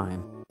of the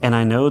time. And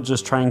I know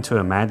just trying to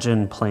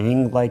imagine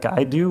playing like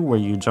I do, where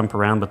you jump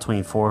around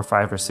between 4,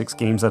 5, or 6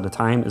 games at a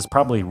time, is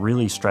probably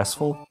really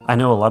stressful. I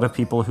know a lot of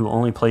people who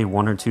only play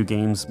 1 or 2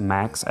 games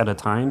max at a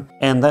time,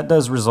 and that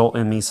does result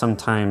in me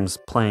sometimes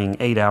playing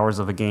 8 hours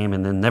of a game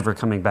and then never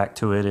coming back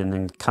to it, and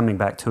then coming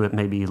back to it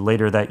maybe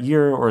later that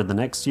year or the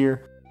next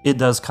year. It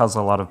does cause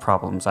a lot of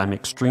problems. I'm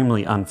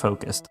extremely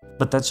unfocused,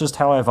 but that's just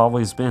how I've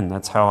always been.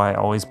 That's how I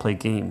always play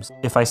games.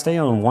 If I stay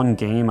on one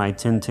game, I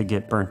tend to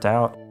get burnt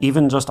out.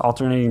 Even just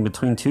alternating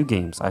between 2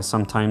 games, I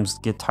sometimes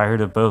get tired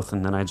of both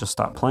and then I just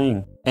stop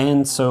playing.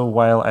 And so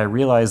while I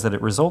realize that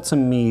it results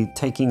in me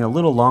taking a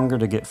little longer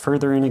to get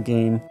further in a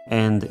game,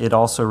 and it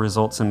also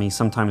results in me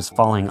sometimes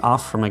falling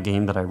off from a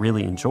game that I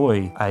really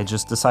enjoy, I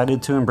just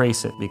decided to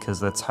embrace it because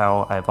that's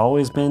how I've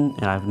always been,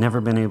 and I've never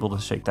been able to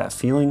shake that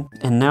feeling.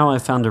 And now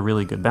I've found a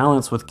really good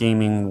balance with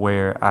gaming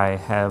where I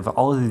have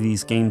all of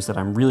these games that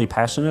I'm really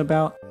passionate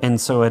about,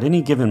 and so at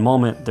any given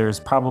moment there's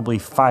probably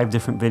 5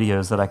 different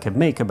videos that I could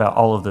make about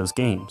all of those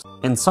games.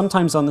 And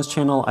sometimes on this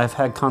channel I've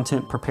had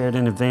content prepared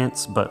in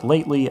advance, but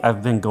lately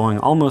I've been going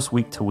almost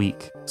week to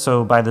week.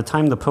 So by the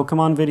time the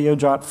Pokemon video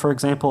dropped, for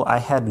example, I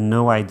had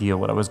no idea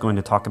what I was going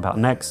to talk about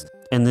next.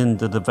 And then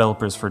the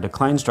developers for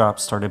Declines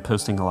Drops started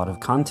posting a lot of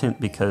content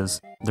because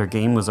their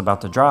game was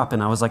about to drop,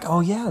 and I was like,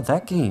 oh yeah,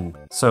 that game.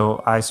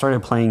 So I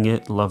started playing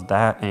it, loved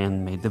that,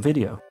 and made the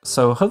video.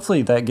 So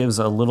hopefully that gives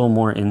a little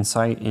more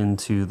insight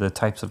into the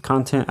types of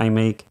content I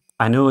make.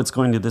 I know it's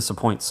going to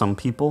disappoint some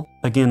people.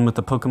 Again, with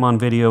the Pokemon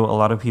video, a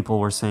lot of people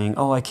were saying,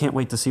 oh, I can't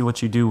wait to see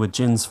what you do with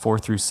Gens 4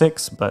 through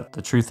 6, but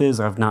the truth is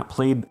I've not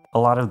played a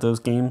lot of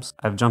those games.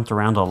 I've jumped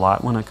around a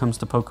lot when it comes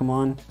to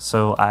Pokemon,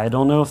 so I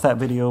don't know if that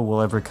video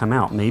will ever come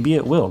out. Maybe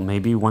it will.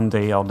 Maybe one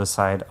day I'll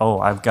decide, oh,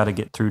 I've got to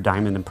get through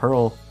Diamond and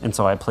Pearl, and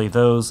so I play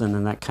those, and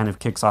then that kind of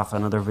kicks off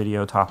another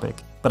video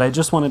topic. But I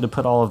just wanted to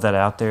put all of that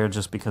out there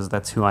just because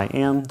that's who I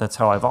am, that's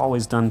how I've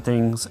always done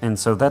things, and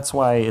so that's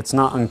why it's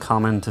not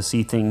uncommon to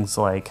see things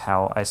like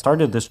how I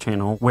started this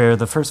channel, where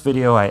the first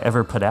video I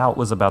ever put out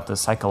was about the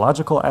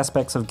psychological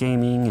aspects of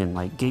gaming and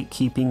like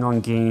gatekeeping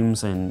on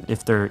games and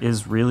if there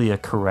is really a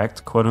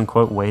correct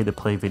quote-unquote way to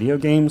play video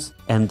games.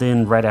 And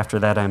then right after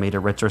that I made a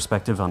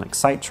retrospective on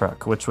Excite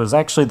Truck, which was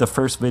actually the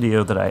first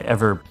video that I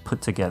ever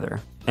put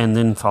together. And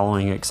then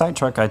following Excite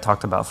Truck, I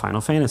talked about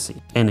Final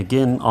Fantasy. And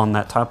again, on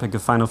that topic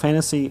of Final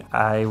Fantasy,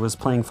 I was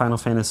playing Final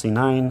Fantasy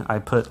IX. I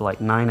put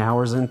like 9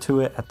 hours into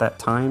it at that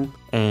time,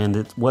 and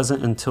it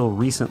wasn't until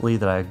recently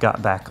that I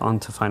got back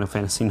onto Final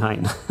Fantasy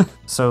IX.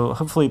 So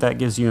hopefully that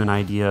gives you an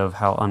idea of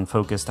how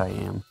unfocused I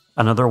am.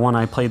 Another one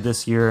I played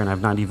this year, and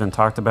I've not even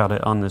talked about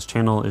it on this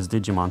channel, is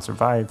Digimon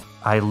Survive.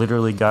 I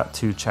literally got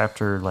to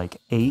chapter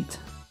like 8.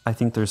 I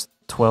think there's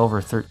 12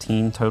 or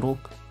 13 total,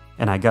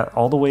 and I got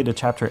all the way to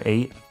chapter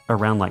 8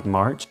 around like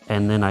March,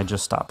 and then I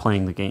just stopped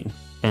playing the game.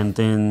 And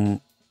then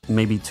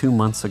maybe 2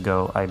 months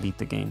ago, I beat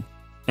the game,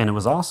 and it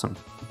was awesome.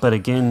 But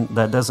again,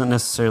 that doesn't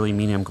necessarily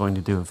mean I'm going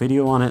to do a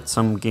video on it.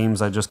 Some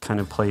games I just kind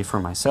of play for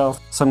myself.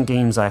 Some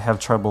games I have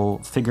trouble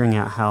figuring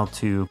out how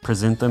to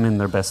present them in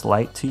their best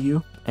light to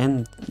you,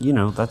 and you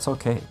know, that's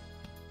okay.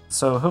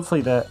 So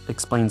hopefully that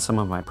explains some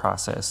of my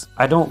process.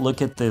 I don't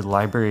look at the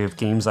library of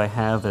games I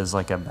have as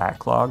like a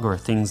backlog or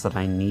things that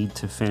I need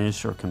to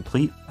finish or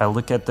complete. I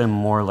look at them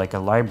more like a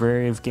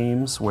library of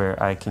games where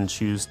I can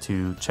choose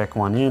to check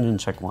one in and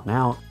check one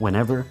out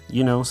whenever.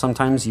 You know,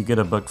 sometimes you get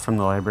a book from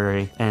the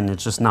library and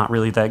it's just not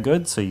really that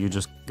good, so you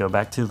just go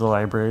back to the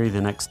library the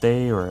next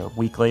day or a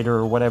week later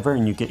or whatever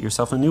and you get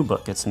yourself a new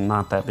book. It's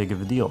not that big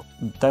of a deal.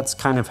 That's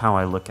kind of how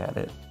I look at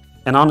it.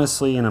 And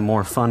honestly, in a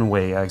more fun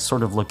way, I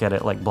sort of look at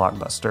it like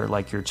Blockbuster,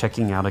 like you're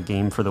checking out a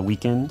game for the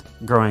weekend.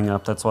 Growing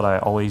up, that's what I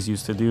always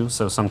used to do,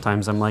 so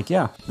sometimes I'm like,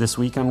 yeah, this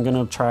week I'm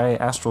gonna try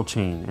Astral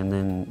Chain, and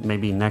then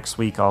maybe next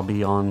week I'll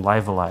be on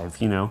Live Alive,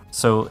 you know?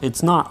 So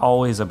it's not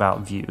always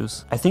about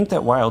views. I think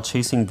that while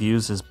chasing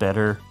views is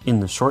better in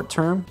the short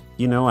term,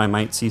 you know, I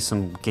might see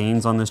some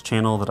gains on this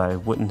channel that I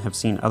wouldn't have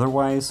seen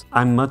otherwise.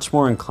 I'm much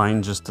more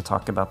inclined just to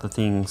talk about the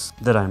things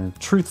that I'm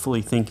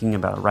truthfully thinking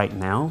about right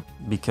now,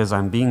 because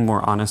I'm being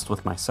more honest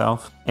with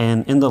myself.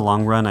 And in the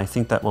long run, I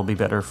think that will be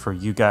better for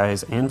you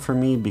guys and for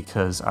me,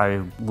 because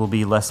I will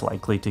be less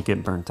likely to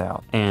get burnt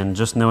out. And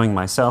just knowing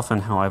myself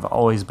and how I've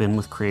always been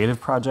with creative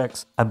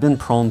projects, I've been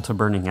prone to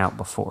burning out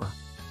before.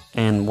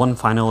 And one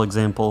final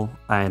example,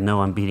 I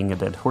know I'm beating a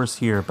dead horse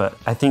here, but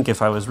I think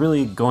if I was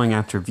really going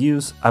after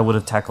views, I would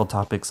have tackled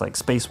topics like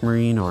Space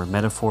Marine or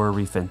Metaphor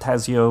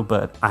ReFantasio,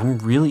 but I'm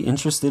really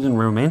interested in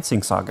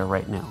Romancing Saga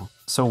right now.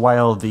 So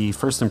while the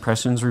first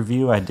impressions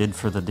review I did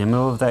for the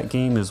demo of that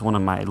game is one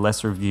of my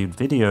lesser viewed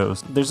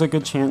videos, there's a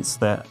good chance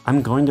that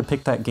I'm going to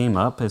pick that game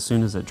up as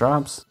soon as it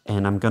drops,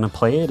 and I'm going to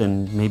play it,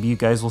 and maybe you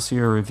guys will see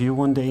a review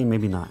one day,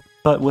 maybe not.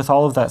 But with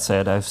all of that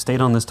said, I've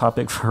stayed on this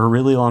topic for a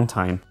really long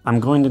time.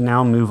 I'm going to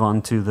now move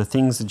on to the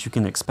things that you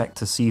can expect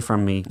to see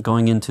from me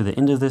going into the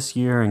end of this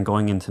year and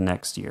going into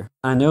next year.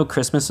 I know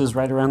Christmas is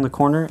right around the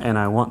corner and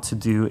I want to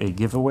do a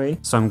giveaway,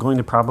 so I'm going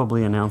to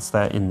probably announce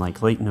that in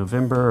like late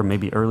November or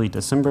maybe early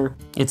December.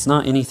 It's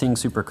not anything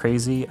super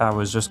crazy. I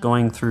was just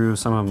going through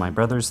some of my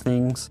brother's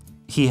things.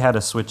 He had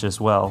a Switch as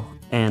well,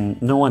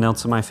 and no one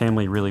else in my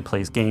family really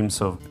plays games,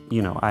 so,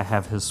 you know, I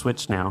have his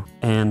Switch now.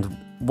 And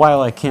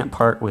while I can't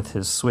part with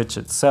his Switch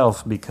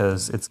itself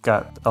because it's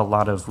got a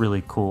lot of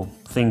really cool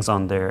things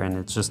on there and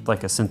it's just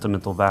like a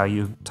sentimental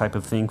value type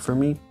of thing for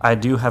me, I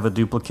do have a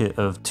duplicate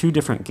of 2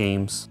 different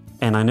games.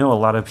 And I know a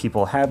lot of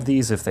people have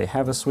these if they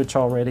have a Switch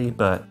already,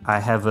 but I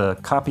have a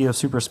copy of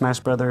Super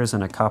Smash Bros.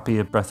 And a copy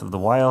of Breath of the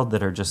Wild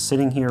that are just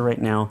sitting here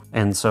right now,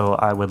 and so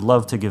I would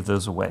love to give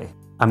those away.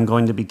 I'm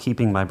going to be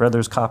keeping my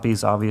brother's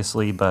copies,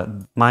 obviously, but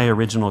my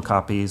original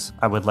copies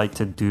I would like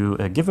to do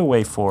a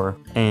giveaway for,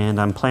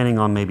 and I'm planning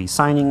on maybe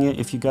signing it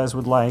if you guys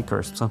would like,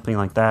 or something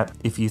like that.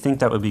 If you think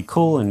that would be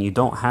cool and you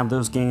don't have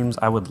those games,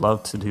 I would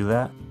love to do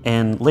that.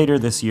 And later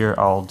this year,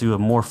 I'll do a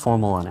more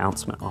formal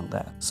announcement on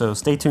that. So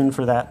stay tuned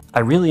for that. I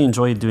really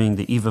enjoyed doing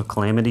the Eve of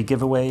Calamity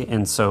giveaway,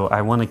 and so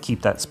I want to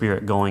keep that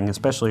spirit going,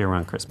 especially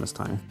around Christmas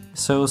time.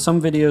 So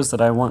some videos that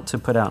I want to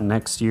put out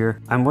next year,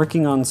 I'm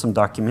working on some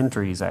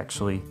documentaries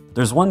actually.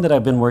 There's one that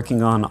I've been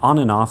working on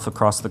and off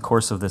across the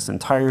course of this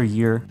entire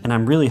year, and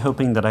I'm really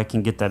hoping that I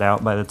can get that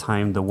out by the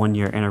time the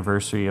 1-year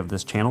anniversary of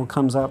this channel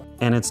comes up.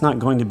 And it's not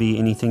going to be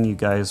anything you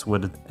guys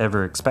would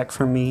ever expect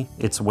from me.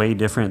 It's way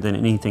different than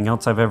anything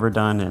else I've ever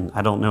done, and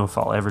I don't know if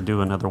I'll ever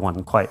do another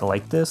one quite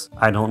like this.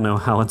 I don't know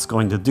how it's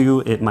going to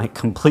do. It might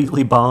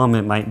completely bomb.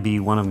 It might be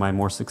one of my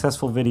more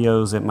successful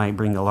videos. It might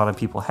bring a lot of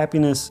people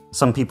happiness.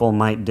 Some people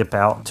might dip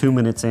out 2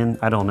 minutes in.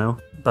 I don't know.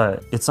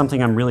 But it's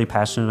something I'm really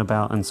passionate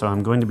about, and so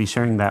I'm going to be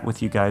sharing that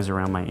with you guys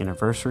around my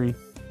anniversary.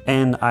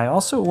 And I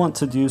also want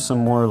to do some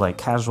more like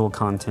casual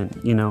content,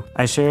 you know.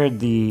 I shared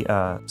the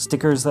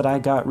stickers that I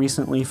got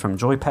recently from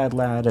Joypad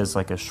Lad as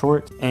like a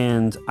short,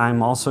 and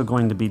I'm also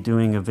going to be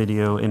doing a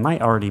video. It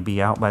might already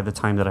be out by the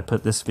time that I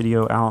put this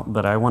video out,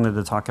 but I wanted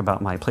to talk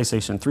about my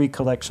PlayStation 3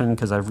 collection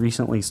because I've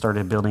recently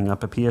started building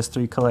up a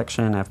PS3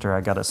 collection after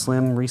I got a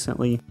Slim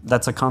recently.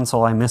 That's a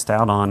console I missed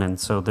out on, and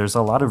so there's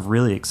a lot of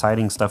really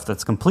exciting stuff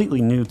that's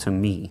completely new to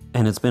me,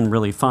 and it's been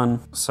really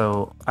fun.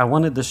 So I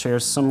wanted to share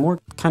some more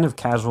kind of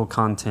casual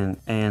content.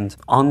 And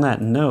on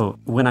that note,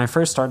 when I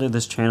first started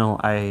this channel,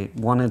 I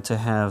wanted to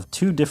have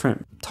 2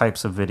 different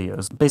types of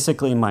videos.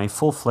 Basically my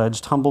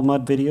full-fledged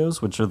humblemud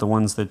videos, which are the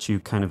ones that you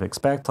kind of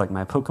expect, like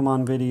my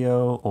Pokemon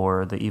video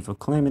or the Eve of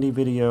Calamity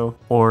video,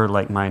 or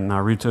like my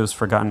Naruto's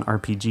Forgotten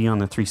RPG on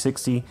the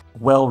 360.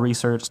 Well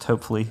researched,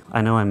 hopefully.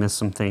 I know I missed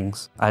some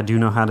things. I do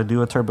know how to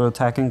do a turbo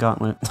attack and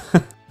gauntlet.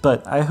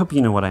 But I hope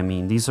you know what I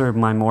mean. These are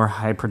my more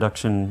high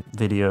production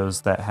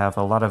videos that have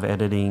a lot of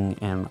editing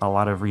and a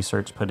lot of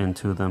research put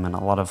into them and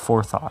a lot of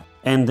forethought.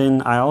 And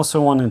then I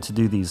also wanted to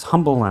do these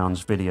Humble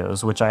Lounge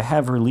videos, which I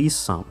have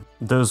released some.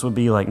 Those would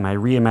be like my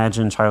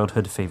reimagined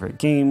childhood favorite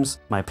games,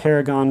 my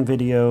Paragon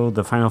video,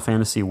 the Final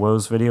Fantasy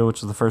Woes video,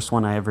 which was the first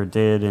one I ever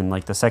did, and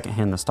like the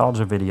secondhand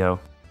nostalgia video.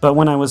 But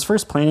when I was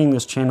first planning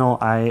this channel,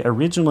 I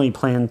originally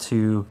planned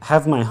to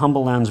have my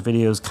Humble Lounge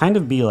videos kind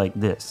of be like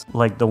this,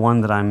 like the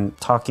one that I'm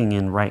talking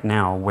in right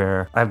now,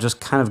 where I've just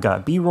kind of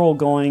got B-roll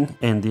going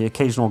and the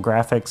occasional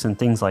graphics and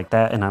things like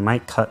that, and I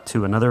might cut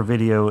to another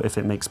video if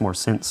it makes more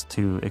sense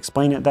to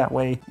explain it that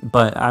way.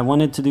 But I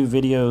wanted to do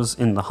videos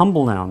in the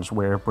Humble Lounge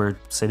where we're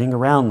sitting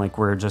around like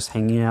we're just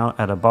hanging out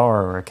at a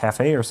bar or a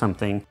cafe or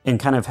something, and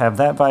kind of have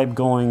that vibe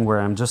going where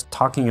I'm just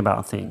talking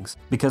about things.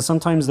 Because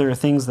sometimes there are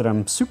things that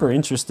I'm super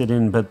interested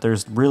in, but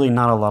there's really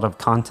not a lot of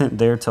content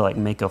there to like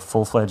make a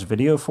full-fledged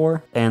video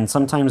for, and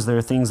sometimes there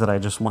are things that I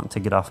just want to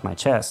get off my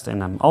chest.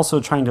 And I'm also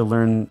trying to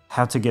learn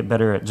how to get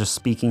better at just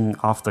speaking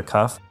off the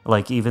cuff.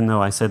 Like, even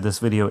though I said this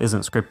video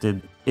isn't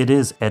scripted, it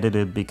is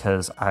edited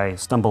because I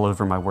stumble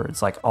over my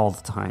words like all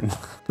the time.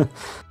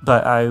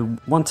 But I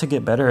want to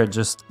get better at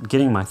just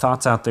getting my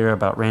thoughts out there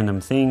about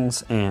random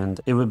things, and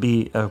it would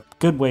be a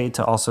good way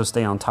to also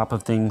stay on top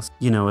of things,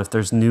 you know, if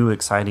there's new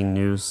exciting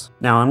news.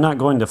 Now, I'm not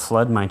going to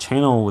flood my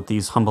channel with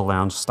these Humble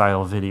Lounge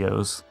style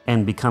videos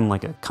and become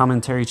like a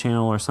commentary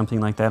channel or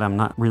something like that. I'm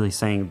not really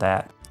saying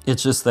that.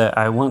 It's just that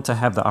I want to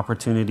have the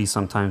opportunity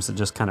sometimes to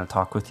just kind of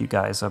talk with you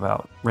guys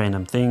about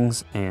random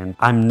things, and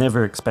I'm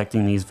never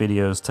expecting these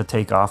videos to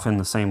take off in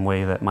the same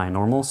way that my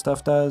normal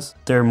stuff does.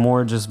 They're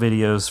more just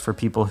videos for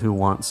people who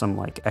want some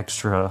like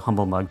extra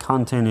Humble Mud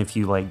content, if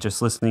you like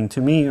just listening to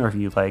me, or if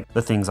you like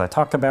the things I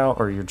talk about,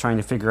 or you're trying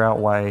to figure out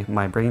why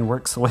my brain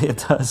works the way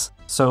it does.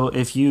 So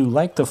if you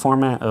like the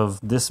format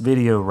of this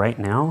video right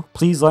now,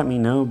 please let me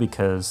know,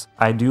 because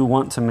I do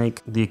want to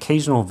make the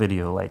occasional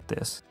video like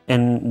this.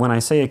 And when I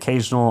say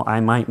occasional, I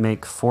might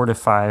make 4 to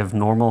 5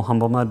 normal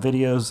Humble Mud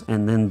videos,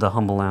 and then the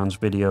Humble Lounge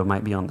video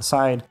might be on the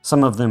side.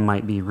 Some of them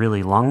might be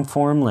really long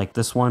form, like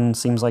this one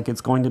seems like it's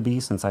going to be,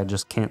 since I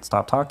just can't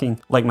stop talking.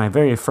 Like my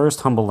very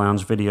first Humble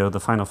Lounge video, the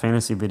Final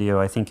Fantasy video,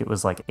 I think it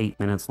was like 8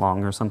 minutes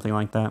long or something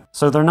like that.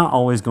 So they're not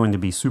always going to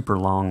be super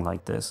long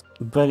like this.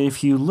 But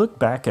if you look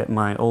back at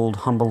my old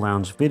Humble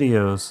Lounge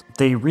videos,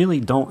 they really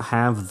don't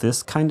have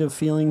this kind of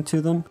feeling to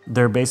them.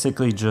 They're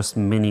basically just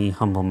mini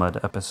Humble Mud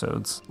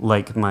episodes.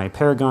 Like my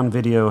Paragon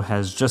video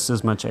has just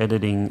as much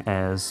editing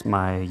as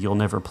my You'll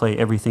Never Play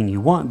Everything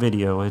You Want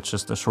video. It's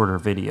just a shorter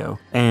video.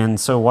 And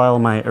so while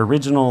my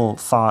original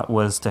thought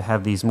was to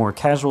have these more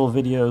casual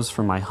videos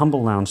for my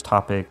Humble Lounge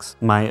topics,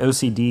 my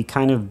OCD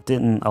kind of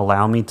didn't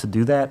allow me to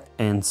do that,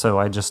 and so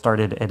I just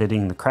started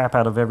editing the crap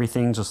out of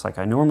everything just like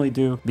I normally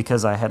do,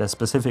 because I had a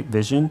specific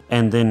vision,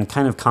 and then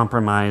kind of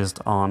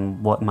compromised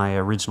on what my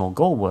original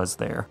goal was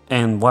there.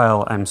 And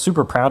while I'm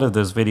super proud of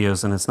those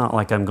videos, and it's not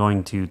like I'm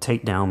going to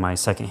take down my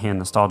secondhand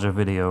nostalgia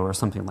video or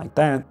something like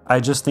that, I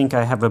just think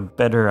I have a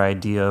better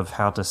idea of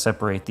how to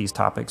separate these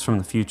topics from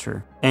the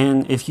future.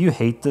 And if you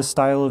hate this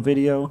style of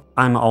video,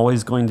 I'm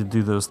always going to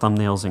do those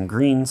thumbnails in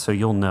green, so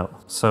you'll know.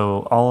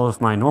 So all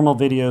of my normal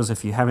videos,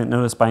 if you haven't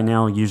noticed by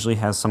now, usually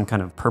has some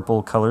kind of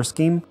purple color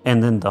scheme,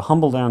 and then the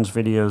Humble Lounge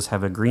videos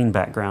have a green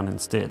background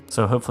instead,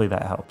 so hopefully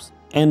that helps.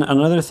 And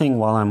another thing,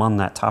 while I'm on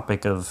that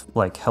topic of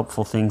like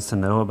helpful things to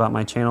know about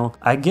my channel,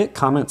 I get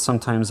comments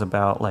sometimes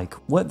about like,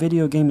 what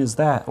video game is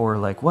that? Or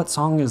like, what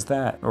song is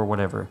that? Or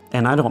whatever.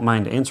 And I don't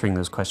mind answering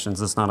those questions.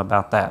 It's not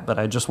about that, but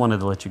I just wanted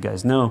to let you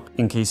guys know,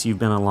 in case you've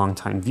been a long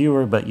time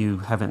viewer but you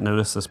haven't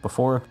noticed this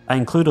before, I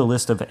include a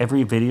list of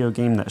every video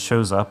game that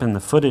shows up in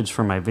the footage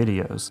for my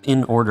videos,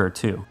 in order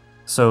too.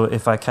 So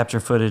if I capture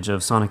footage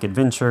of Sonic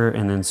Adventure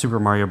and then Super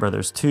Mario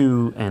Bros.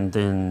 2 and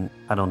then,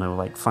 I don't know,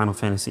 like Final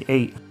Fantasy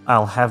 8,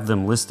 I'll have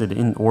them listed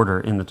in order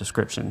in the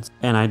descriptions.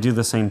 And I do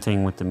the same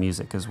thing with the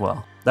music as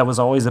well. That was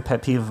always a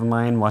pet peeve of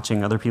mine,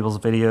 watching other people's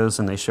videos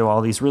and they show all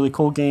these really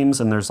cool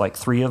games and there's like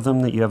 3 of them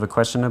that you have a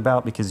question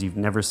about because you've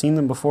never seen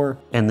them before,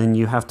 and then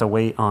you have to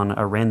wait on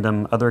a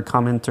random other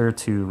commenter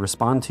to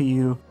respond to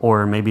you,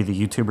 or maybe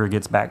the YouTuber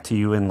gets back to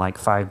you in like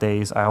 5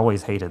 days. I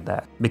always hated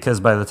that,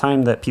 because by the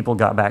time that people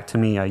got back to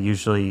me, I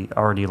usually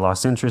already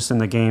lost interest in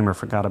the game or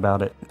forgot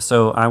about it.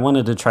 So I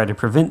wanted to try to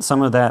prevent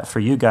some of that for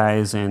you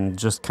guys and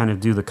just kind of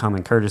do the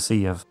common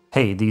courtesy of,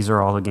 hey, these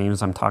are all the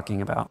games I'm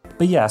talking about.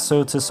 But yeah,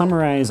 so to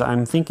summarize,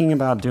 I'm thinking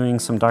about doing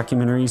some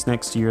documentaries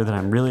next year that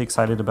I'm really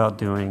excited about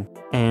doing.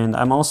 And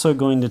I'm also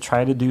going to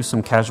try to do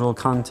some casual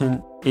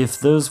content.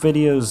 If those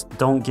videos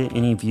don't get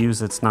any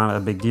views, it's not a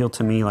big deal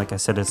to me. Like I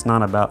said, it's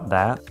not about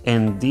that.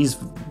 And these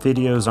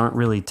videos aren't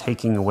really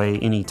taking away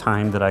any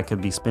time that I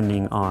could be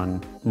spending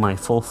on my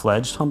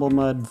full-fledged Humble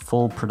Mud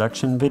full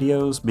production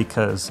videos,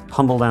 because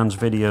Humble Lounge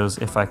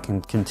videos, if I can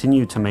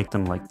continue to make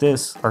them like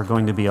this, are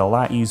going to be a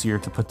lot easier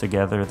to put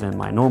together than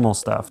my normal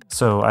stuff.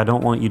 So I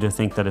don't want you to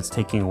think that it's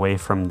taking away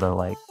from the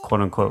like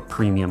quote-unquote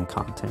premium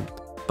content.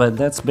 But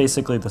that's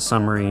basically the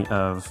summary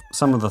of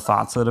some of the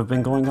thoughts that have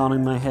been going on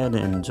in my head,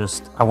 and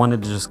I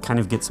wanted to just kind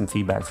of get some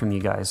feedback from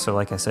you guys. So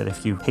like I said,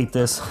 if you hate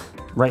this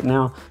right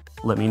now,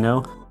 let me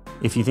know.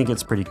 If you think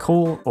it's pretty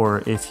cool,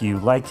 or if you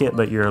like it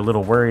but you're a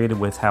little worried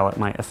with how it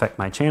might affect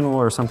my channel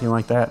or something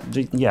like that,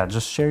 yeah,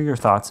 just share your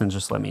thoughts and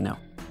just let me know.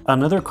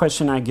 Another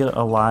question I get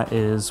a lot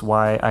is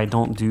why I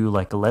don't do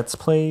like Let's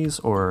Plays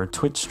or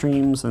Twitch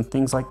streams and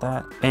things like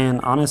that.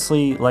 And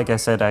honestly, like I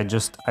said,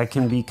 I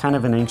can be kind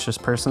of an anxious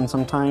person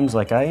sometimes.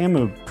 Like, I am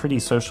a pretty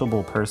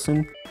sociable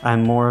person.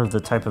 I'm more of the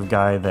type of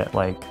guy that,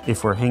 like,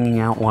 if we're hanging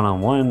out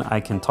one-on-one,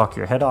 I can talk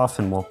your head off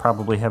and we'll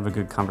probably have a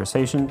good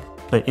conversation.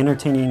 But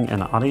entertaining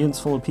an audience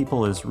full of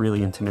people is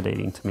really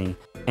intimidating to me.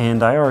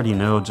 And I already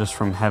know just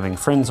from having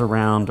friends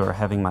around or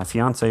having my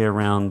fiance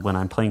around when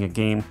I'm playing a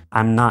game,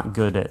 I'm not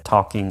good at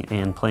talking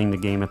and playing the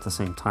game at the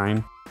same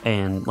time.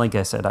 And like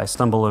I said, I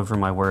stumble over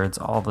my words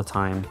all the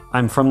time.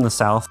 I'm from the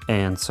South,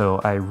 and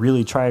so I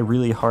really try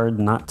really hard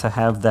not to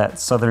have that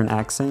Southern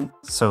accent.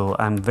 So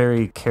I'm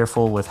very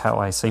careful with how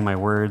I say my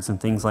words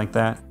and things like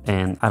that.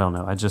 And I don't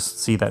know, I just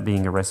see that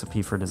being a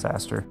recipe for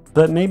disaster.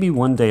 But maybe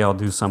one day I'll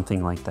do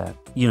something like that.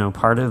 You know,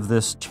 part of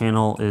this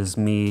channel is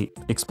me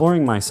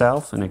exploring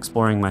myself and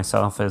exploring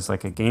myself as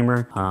like a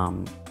gamer,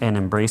 and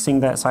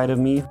embracing that side of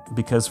me,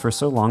 because for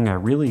so long I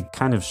really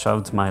kind of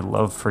shoved my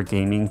love for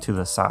gaming to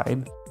the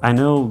side. I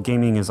know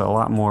gaming is a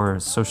lot more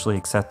socially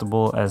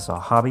acceptable as a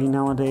hobby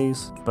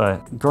nowadays,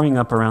 but growing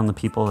up around the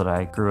people that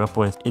I grew up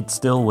with, it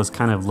still was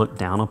kind of looked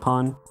down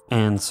upon.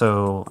 And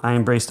so I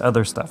embraced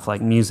other stuff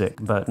like music,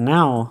 but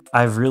now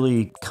I've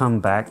really come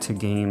back to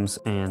games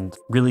and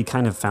really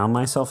kind of found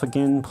myself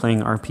again playing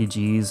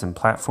RPGs and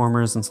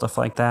platformers and stuff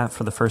like that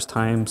for the first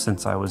time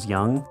since I was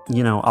young.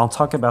 You know, I'll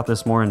talk about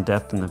this more in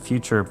depth in the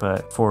future,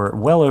 but for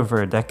well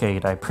over a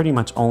decade, I pretty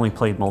much only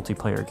played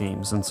multiplayer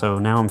games. And so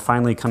now I'm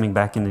finally coming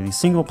back into these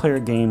single player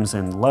games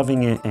and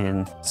loving it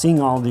and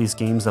seeing all these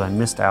games that I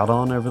missed out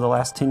on over the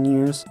last 10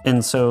 years.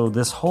 And so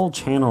this whole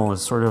channel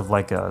is sort of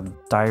like a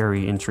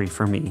diary entry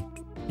for me,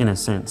 in a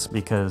sense,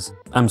 because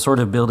I'm sort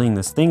of building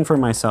this thing for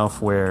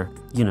myself where,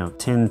 you know,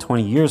 10,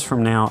 20 years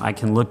from now, I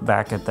can look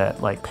back at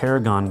that like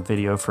Paragon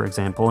video, for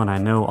example, and I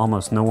know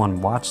almost no one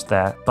watched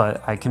that,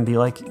 but I can be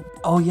like,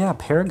 oh yeah,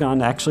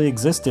 Paragon actually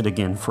existed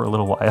again for a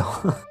little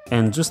while.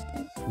 And just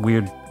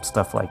weird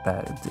stuff like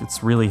that.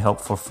 It's really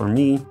helpful for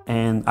me,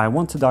 and I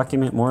want to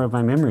document more of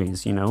my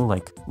memories, you know,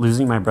 like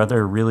losing my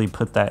brother really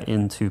put that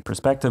into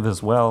perspective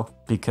as well,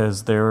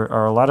 because there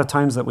are a lot of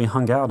times that we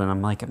hung out and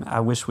I'm like, I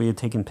wish we had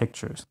taken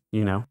pictures,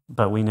 you know,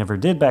 but we never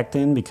did back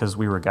then because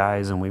we were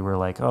guys and we were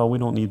like, oh, we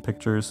don't need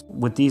pictures.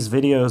 With these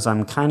videos,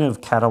 I'm kind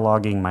of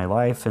cataloging my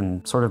life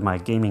and sort of my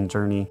gaming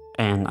journey,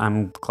 and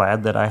I'm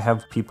glad that I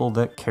have people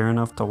that care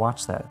enough to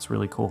watch that. It's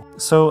really cool.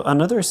 So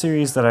another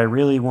series that I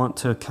really want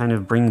to kind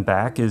of bring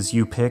back is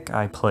You Pick,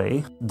 I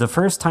Play. The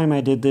first time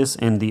I did this,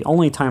 and the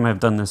only time I've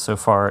done this so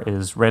far,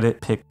 is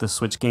Reddit picked the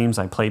Switch games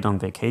I played on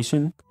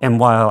vacation. And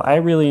while I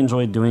really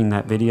enjoyed doing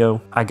that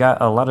video, I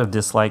got a lot of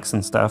dislikes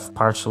and stuff,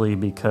 partially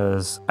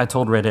because I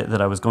told Reddit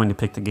that I was going to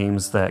pick the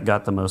games that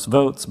got the most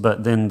votes,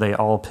 but then they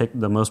all picked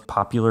the most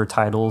popular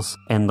titles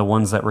and the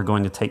ones that were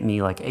going to take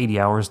me like 80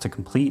 hours to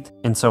complete.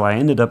 And so I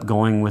ended up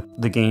going with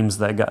the games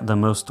that got the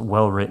most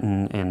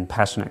well-written and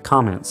passionate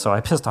comments, so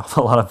I pissed off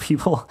a lot of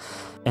people.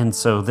 And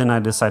so then I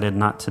decided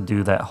not to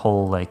do that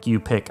whole like you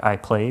pick, I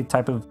play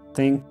type of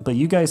thing. But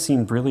you guys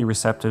seemed really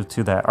receptive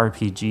to that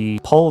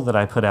RPG poll that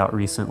I put out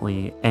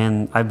recently,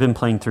 and I've been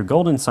playing through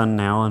Golden Sun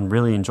now and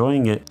really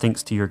enjoying it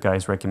thanks to your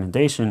guys'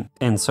 recommendation.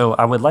 And so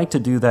I would like to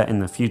do that in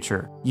the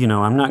future. You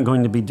know, I'm not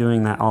going to be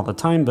doing that all the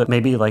time, but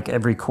maybe like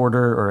every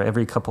quarter or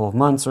every couple of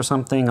months or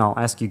something, I'll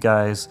ask you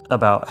guys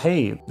about,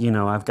 hey, you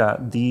know, I've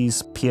got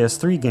these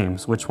PS3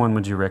 games, which one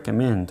would you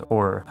recommend?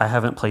 Or I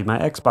haven't played my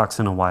Xbox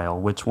in a while,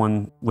 which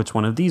one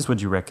of these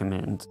would you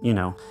recommend? You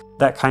know,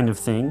 that kind of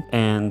thing.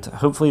 And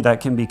hopefully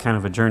that can be kind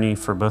of a journey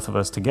for both of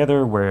us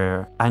together,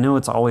 where I know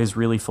it's always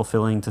really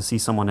fulfilling to see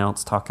someone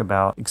else talk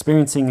about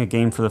experiencing a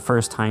game for the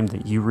first time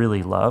that you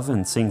really love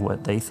and seeing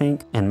what they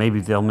think, and maybe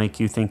they'll make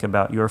you think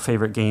about your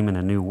favorite game in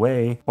a new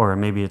way, or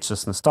maybe it's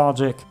just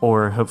nostalgic,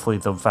 or hopefully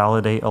they'll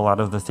validate a lot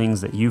of the things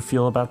that you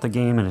feel about the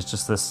game and it's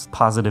just this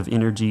positive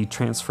energy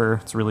transfer.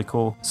 It's really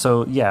cool.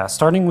 So yeah,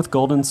 starting with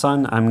Golden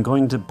Sun, I'm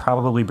going to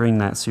probably bring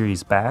that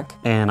series back,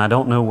 and I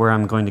don't know where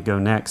I'm going to go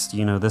next.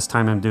 You know, this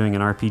time I'm doing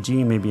an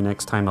RPG, maybe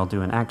next time I'll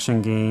do an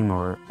action game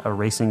or a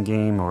racing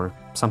game or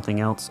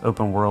something else,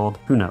 open world,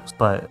 who knows.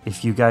 But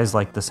if you guys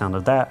like the sound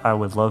of that, I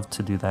would love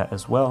to do that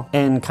as well.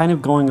 And kind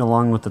of going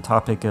along with the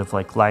topic of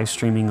like live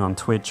streaming on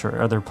Twitch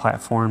or other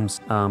platforms,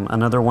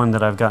 another one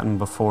that I've gotten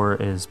before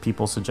is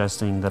people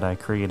suggesting that I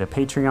create a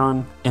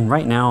Patreon. And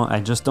right now I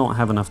just don't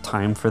have enough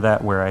time for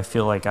that, where I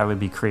feel like I would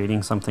be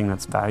creating something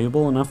that's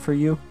valuable enough for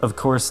you. Of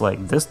course,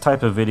 like this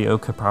type of video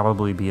could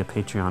probably be a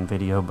Patreon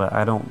video, but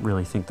I don't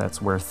really think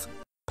that's worth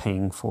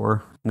paying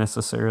for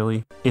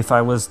necessarily. If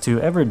I was to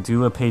ever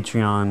do a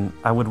Patreon,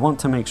 I would want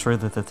to make sure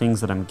that the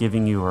things that I'm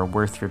giving you are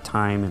worth your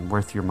time and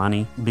worth your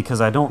money,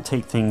 because I don't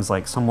take things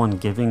like someone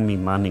giving me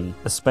money,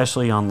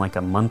 especially on like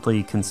a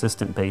monthly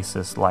consistent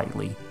basis,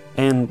 lightly.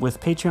 And with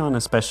Patreon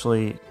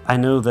especially, I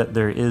know that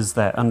there is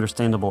that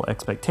understandable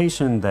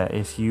expectation that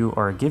if you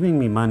are giving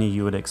me money,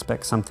 you would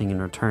expect something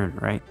in return,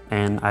 right?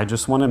 And I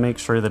just want to make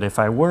sure that if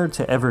I were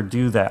to ever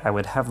do that, I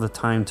would have the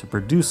time to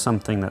produce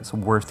something that's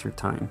worth your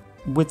time.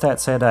 With that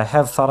said, I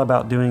have thought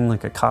about doing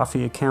like a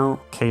coffee account,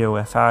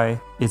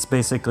 KOFI. It's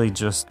basically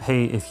just,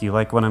 hey, if you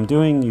like what I'm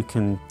doing, you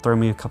can throw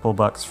me a couple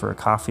bucks for a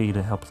coffee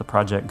to help the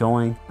project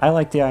going. I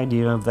like the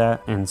idea of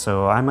that, and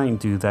so I might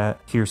do that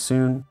here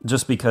soon,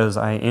 just because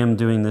I am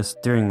doing this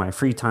during my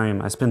free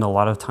time. I spend a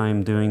lot of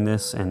time doing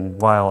this,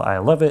 and while I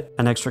love it,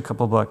 an extra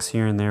couple bucks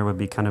here and there would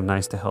be kind of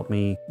nice to help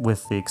me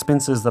with the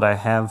expenses that I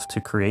have to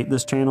create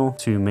this channel,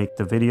 to make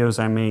the videos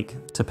I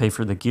make, to pay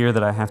for the gear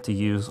that I have to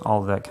use,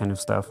 all of that kind of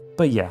stuff.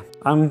 But yeah,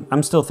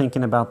 I'm still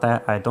thinking about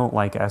that. I don't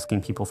like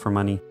asking people for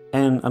money.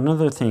 And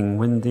another thing,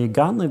 when the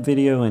Gauntlet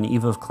video and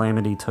Eve of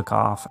Calamity took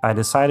off, I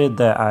decided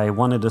that I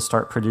wanted to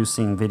start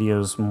producing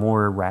videos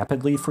more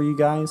rapidly for you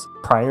guys.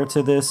 Prior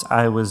to this,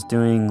 I was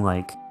doing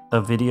like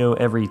a video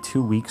every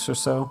 2 weeks or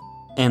so.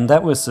 And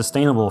that was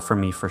sustainable for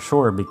me for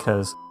sure,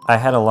 because I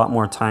had a lot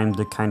more time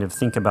to kind of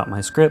think about my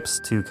scripts,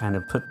 to kind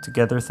of put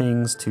together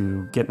things,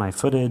 to get my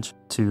footage,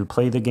 to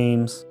play the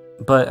games.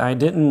 But I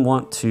didn't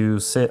want to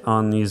sit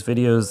on these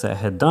videos that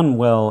had done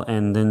well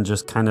and then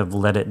just kind of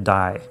let it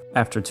die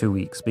after 2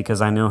 weeks,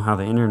 because I know how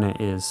the internet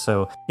is.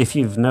 So if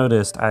you've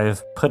noticed,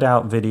 I've put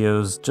out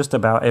videos just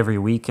about every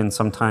week, and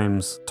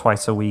sometimes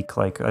twice a week,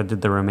 like I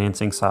did the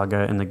Romancing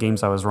Saga and the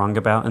games I was wrong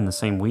about in the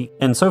same week.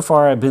 And so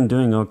far I've been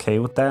doing okay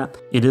with that.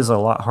 It is a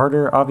lot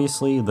harder,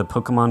 obviously. The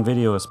Pokemon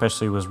video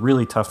especially was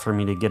really tough for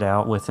me to get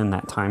out within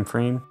that time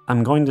frame.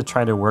 I'm going to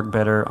try to work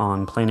better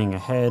on planning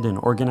ahead and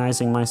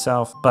organizing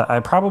myself, but I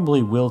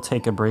probably will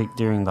take a break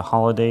during the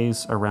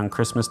holidays around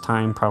Christmas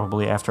time,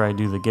 probably after I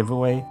do the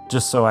giveaway,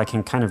 just so I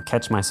can kind of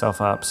catch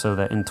myself up, so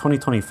that in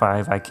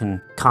 2025 I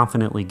can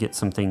confidently get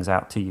some things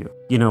out to you.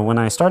 You know, when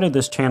I started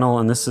this channel,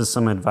 and this is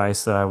some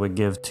advice that I would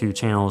give to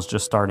channels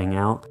just starting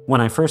out, when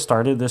I first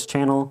started this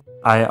channel,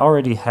 I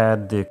already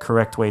had the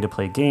correct way to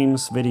play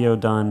games video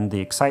done,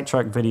 the Excite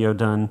Truck video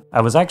done.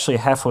 I was actually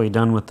halfway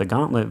done with the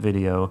Gauntlet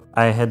video.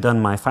 I had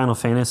done my Final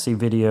Fantasy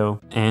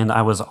video, and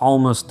I was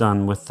almost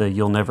done with the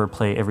You'll Never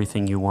Play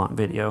Everything You Want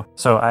video.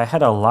 So I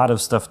had a lot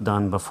of stuff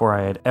done before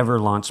I had ever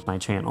launched my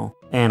channel.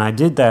 And I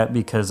did that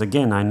because,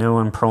 again, I know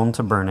I'm prone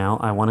to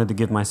burnout. I wanted to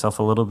give myself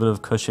a little bit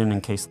of cushion in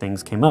case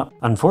things came up.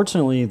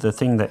 Unfortunately, the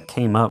thing that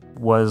came up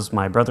was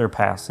my brother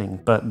passing,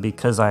 but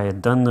because I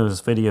had done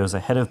those videos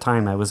ahead of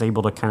time, I was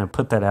able to kind of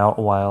put that out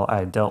while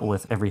I dealt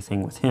with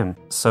everything with him.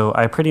 So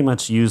I pretty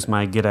much used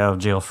my get out of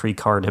jail free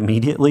card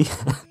immediately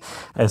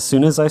as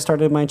soon as I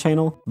started my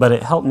channel, but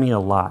it helped me a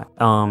lot.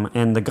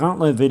 And the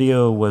Gauntlet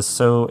video was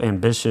so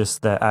ambitious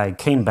that I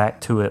came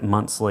back to it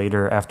months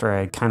later after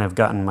I had kind of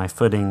gotten my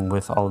footing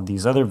with all of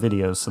these other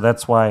videos. So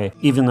that's why,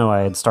 even though I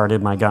had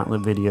started my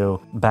Gauntlet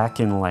video back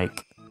in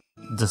like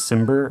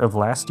December of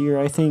last year,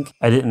 I think,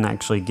 I didn't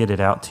actually get it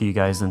out to you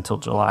guys until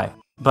July.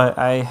 But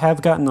I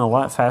have gotten a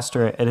lot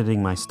faster at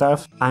editing my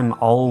stuff. I'm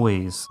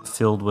always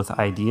filled with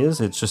ideas.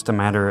 It's just a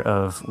matter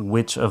of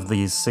which of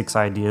these 6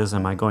 ideas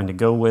am I going to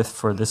go with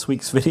for this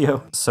week's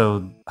video.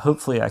 So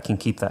hopefully I can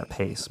keep that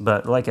pace.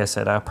 But like I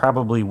said, I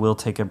probably will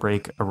take a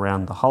break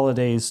around the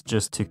holidays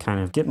just to kind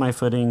of get my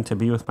footing, to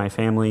be with my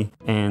family,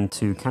 and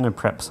to kind of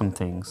prep some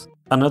things.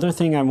 Another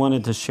thing I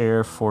wanted to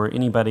share for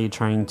anybody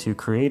trying to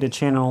create a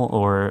channel,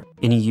 or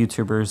any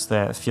YouTubers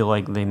that feel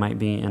like they might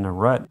be in a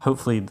rut,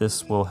 hopefully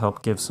this will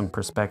help give some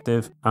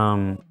perspective.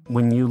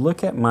 When you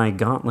look at my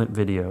Gauntlet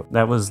video,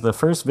 that was the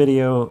first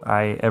video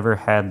I ever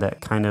had that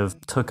kind of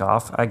took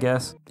off, I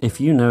guess. If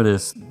you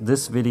notice,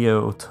 this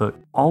video took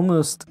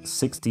almost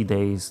 60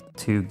 days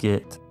to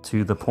get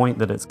to the point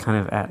that it's kind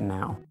of at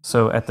now.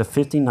 So at the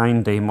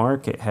 59-day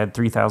mark, it had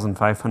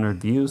 3,500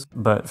 views,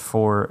 but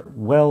for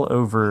well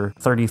over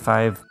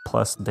 35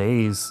 plus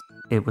days,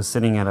 it was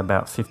sitting at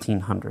about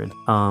 1,500.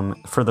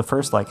 For the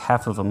first like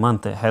half of a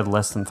month, it had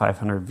less than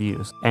 500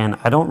 views. And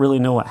I don't really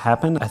know what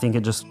happened. I think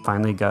it just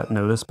finally got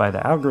noticed by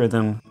the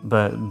algorithm,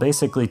 but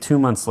basically 2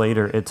 months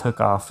later, it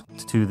took off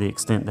to the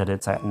extent that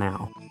it's at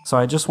now. So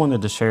I just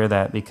wanted to share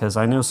that because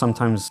I know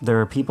sometimes there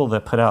are people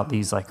that put out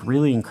these like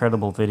really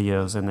incredible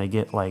videos and they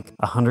get like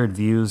 100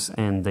 views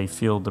and they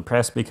feel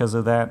depressed because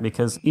of that,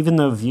 because even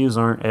though views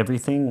aren't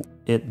everything,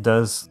 it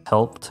does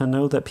help to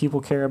know that people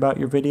care about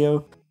your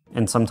video.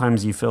 and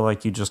sometimes you feel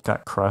like you just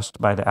got crushed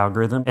by the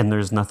algorithm and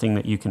there's nothing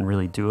that you can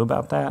really do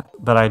about that.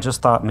 But I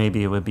just thought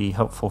maybe it would be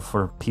helpful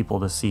for people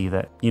to see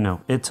that, you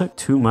know, it took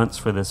 2 months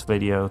for this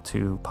video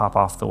to pop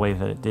off the way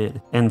that it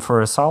did. And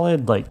for a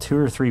solid like 2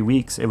 or 3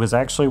 weeks, it was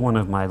actually one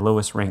of my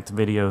lowest ranked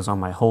videos on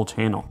my whole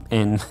channel.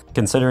 And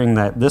considering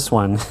that this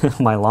one,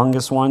 my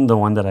longest one, the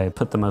one that I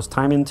put the most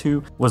time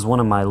into, was one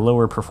of my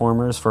lower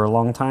performers for a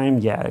long time,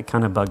 yeah, it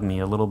kind of bugged me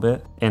a little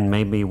bit and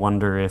made me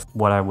wonder if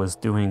what I was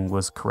doing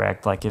was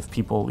correct, like if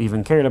people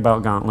even cared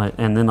about Gauntlet,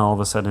 and then all of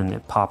a sudden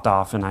it popped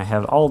off and I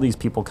had all these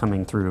people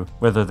coming through,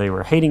 whether they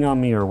were hating on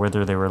me or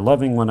whether they were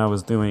loving what I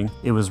was doing.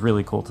 It was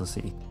really cool to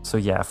see. So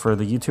yeah, for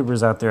the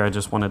YouTubers out there, I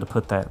just wanted to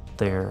put that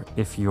there.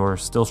 If you're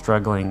still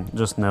struggling,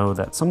 just know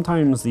that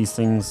sometimes these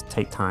things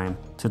take time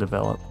to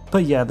develop.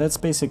 But yeah, that's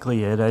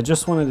basically it. I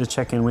just wanted to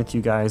check in with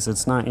you guys.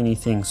 It's not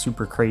anything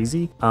super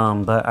crazy,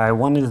 but I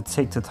wanted to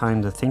take the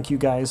time to thank you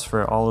guys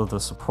for all of the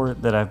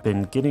support that I've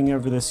been getting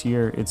over this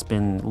year. It's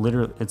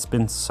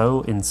been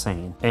so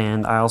insane.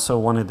 And I also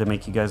wanted to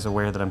make you guys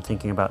aware that I'm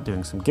thinking about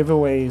doing some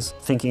giveaways,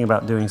 thinking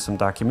about doing some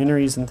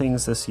documentaries and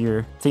things this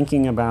year,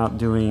 thinking about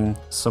doing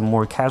some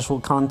more casual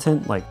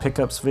content like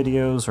pickups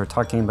videos or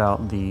talking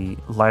about the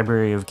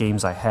library of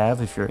games I have.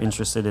 If you're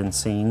interested in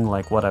seeing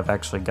like what I've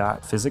actually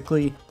got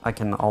physically, I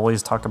can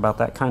always talk about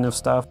that kind of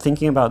stuff.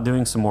 Thinking about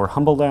doing some more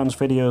Humble Lounge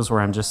videos where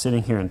I'm just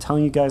sitting here and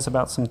telling you guys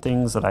about some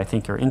things that I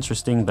think are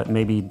interesting but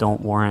maybe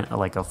don't warrant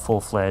like a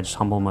full-fledged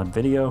humblemud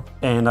video.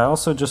 And I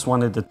also just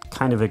wanted to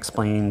kind of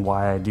explain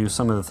why I do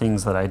some of the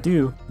things that I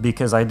do,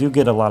 because I do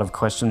get a lot of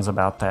questions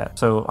about that.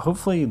 So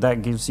hopefully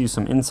that gives you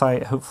some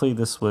insight. Hopefully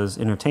this was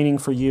entertaining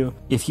for you.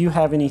 If you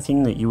have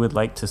anything that you would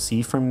like to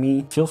see from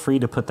me, feel free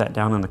to put that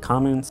down in the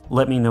comments.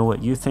 Let me know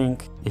what you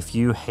think. If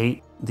you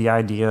hate the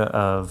idea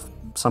of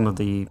some of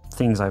the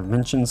things I've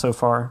mentioned so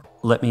far,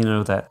 let me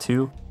know that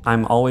too.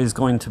 I'm always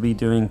going to be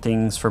doing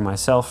things for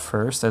myself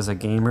first, as a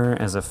gamer,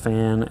 as a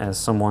fan, as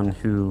someone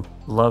who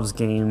loves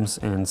games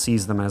and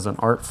sees them as an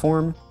art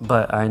form,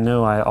 but I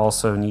know I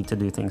also need to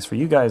do things for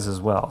you guys as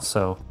well.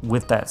 So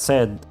with that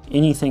said,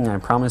 anything I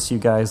promise you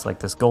guys, like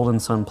this Golden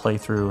Sun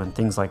playthrough and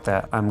things like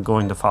that, I'm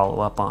going to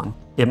follow up on.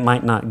 It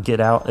might not get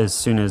out as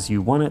soon as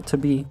you want it to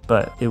be,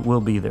 but it will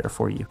be there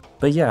for you.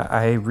 But yeah,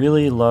 I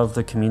really love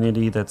the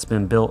community that's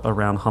been built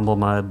around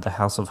humblemud, the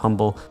House of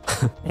Humble,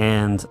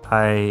 and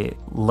I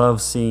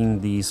love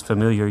seeing these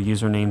familiar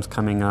usernames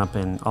coming up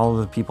and all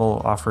of the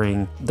people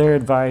offering their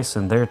advice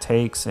and their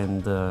takes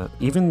and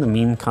even the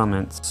mean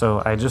comments.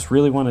 So I just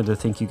really wanted to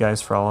thank you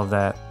guys for all of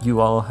that. You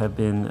all have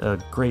been a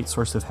great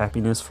source of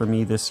happiness for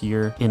me this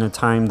year in a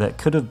time that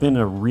could have been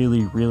a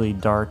really, really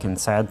dark and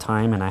sad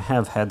time, and I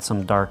have had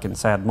some dark and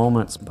sad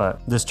moments, but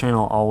this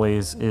channel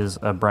always is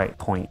a bright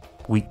point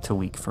week to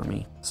week for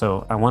me.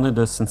 So I wanted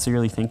to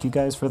sincerely thank you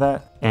guys for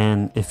that.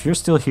 And if you're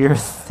still here,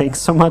 thanks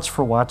so much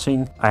for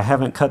watching. I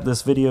haven't cut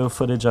this video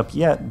footage up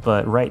yet,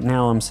 but right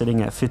now I'm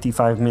sitting at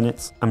 55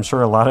 minutes. I'm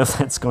sure a lot of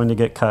that's going to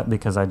get cut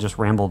because I just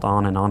rambled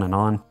on and on and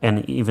on.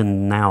 And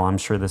even now, I'm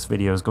sure this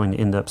video is going to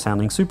end up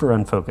sounding super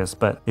unfocused.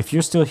 But if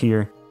you're still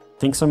here,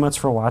 thanks so much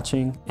for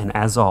watching. And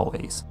as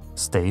always,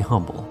 stay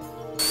humble.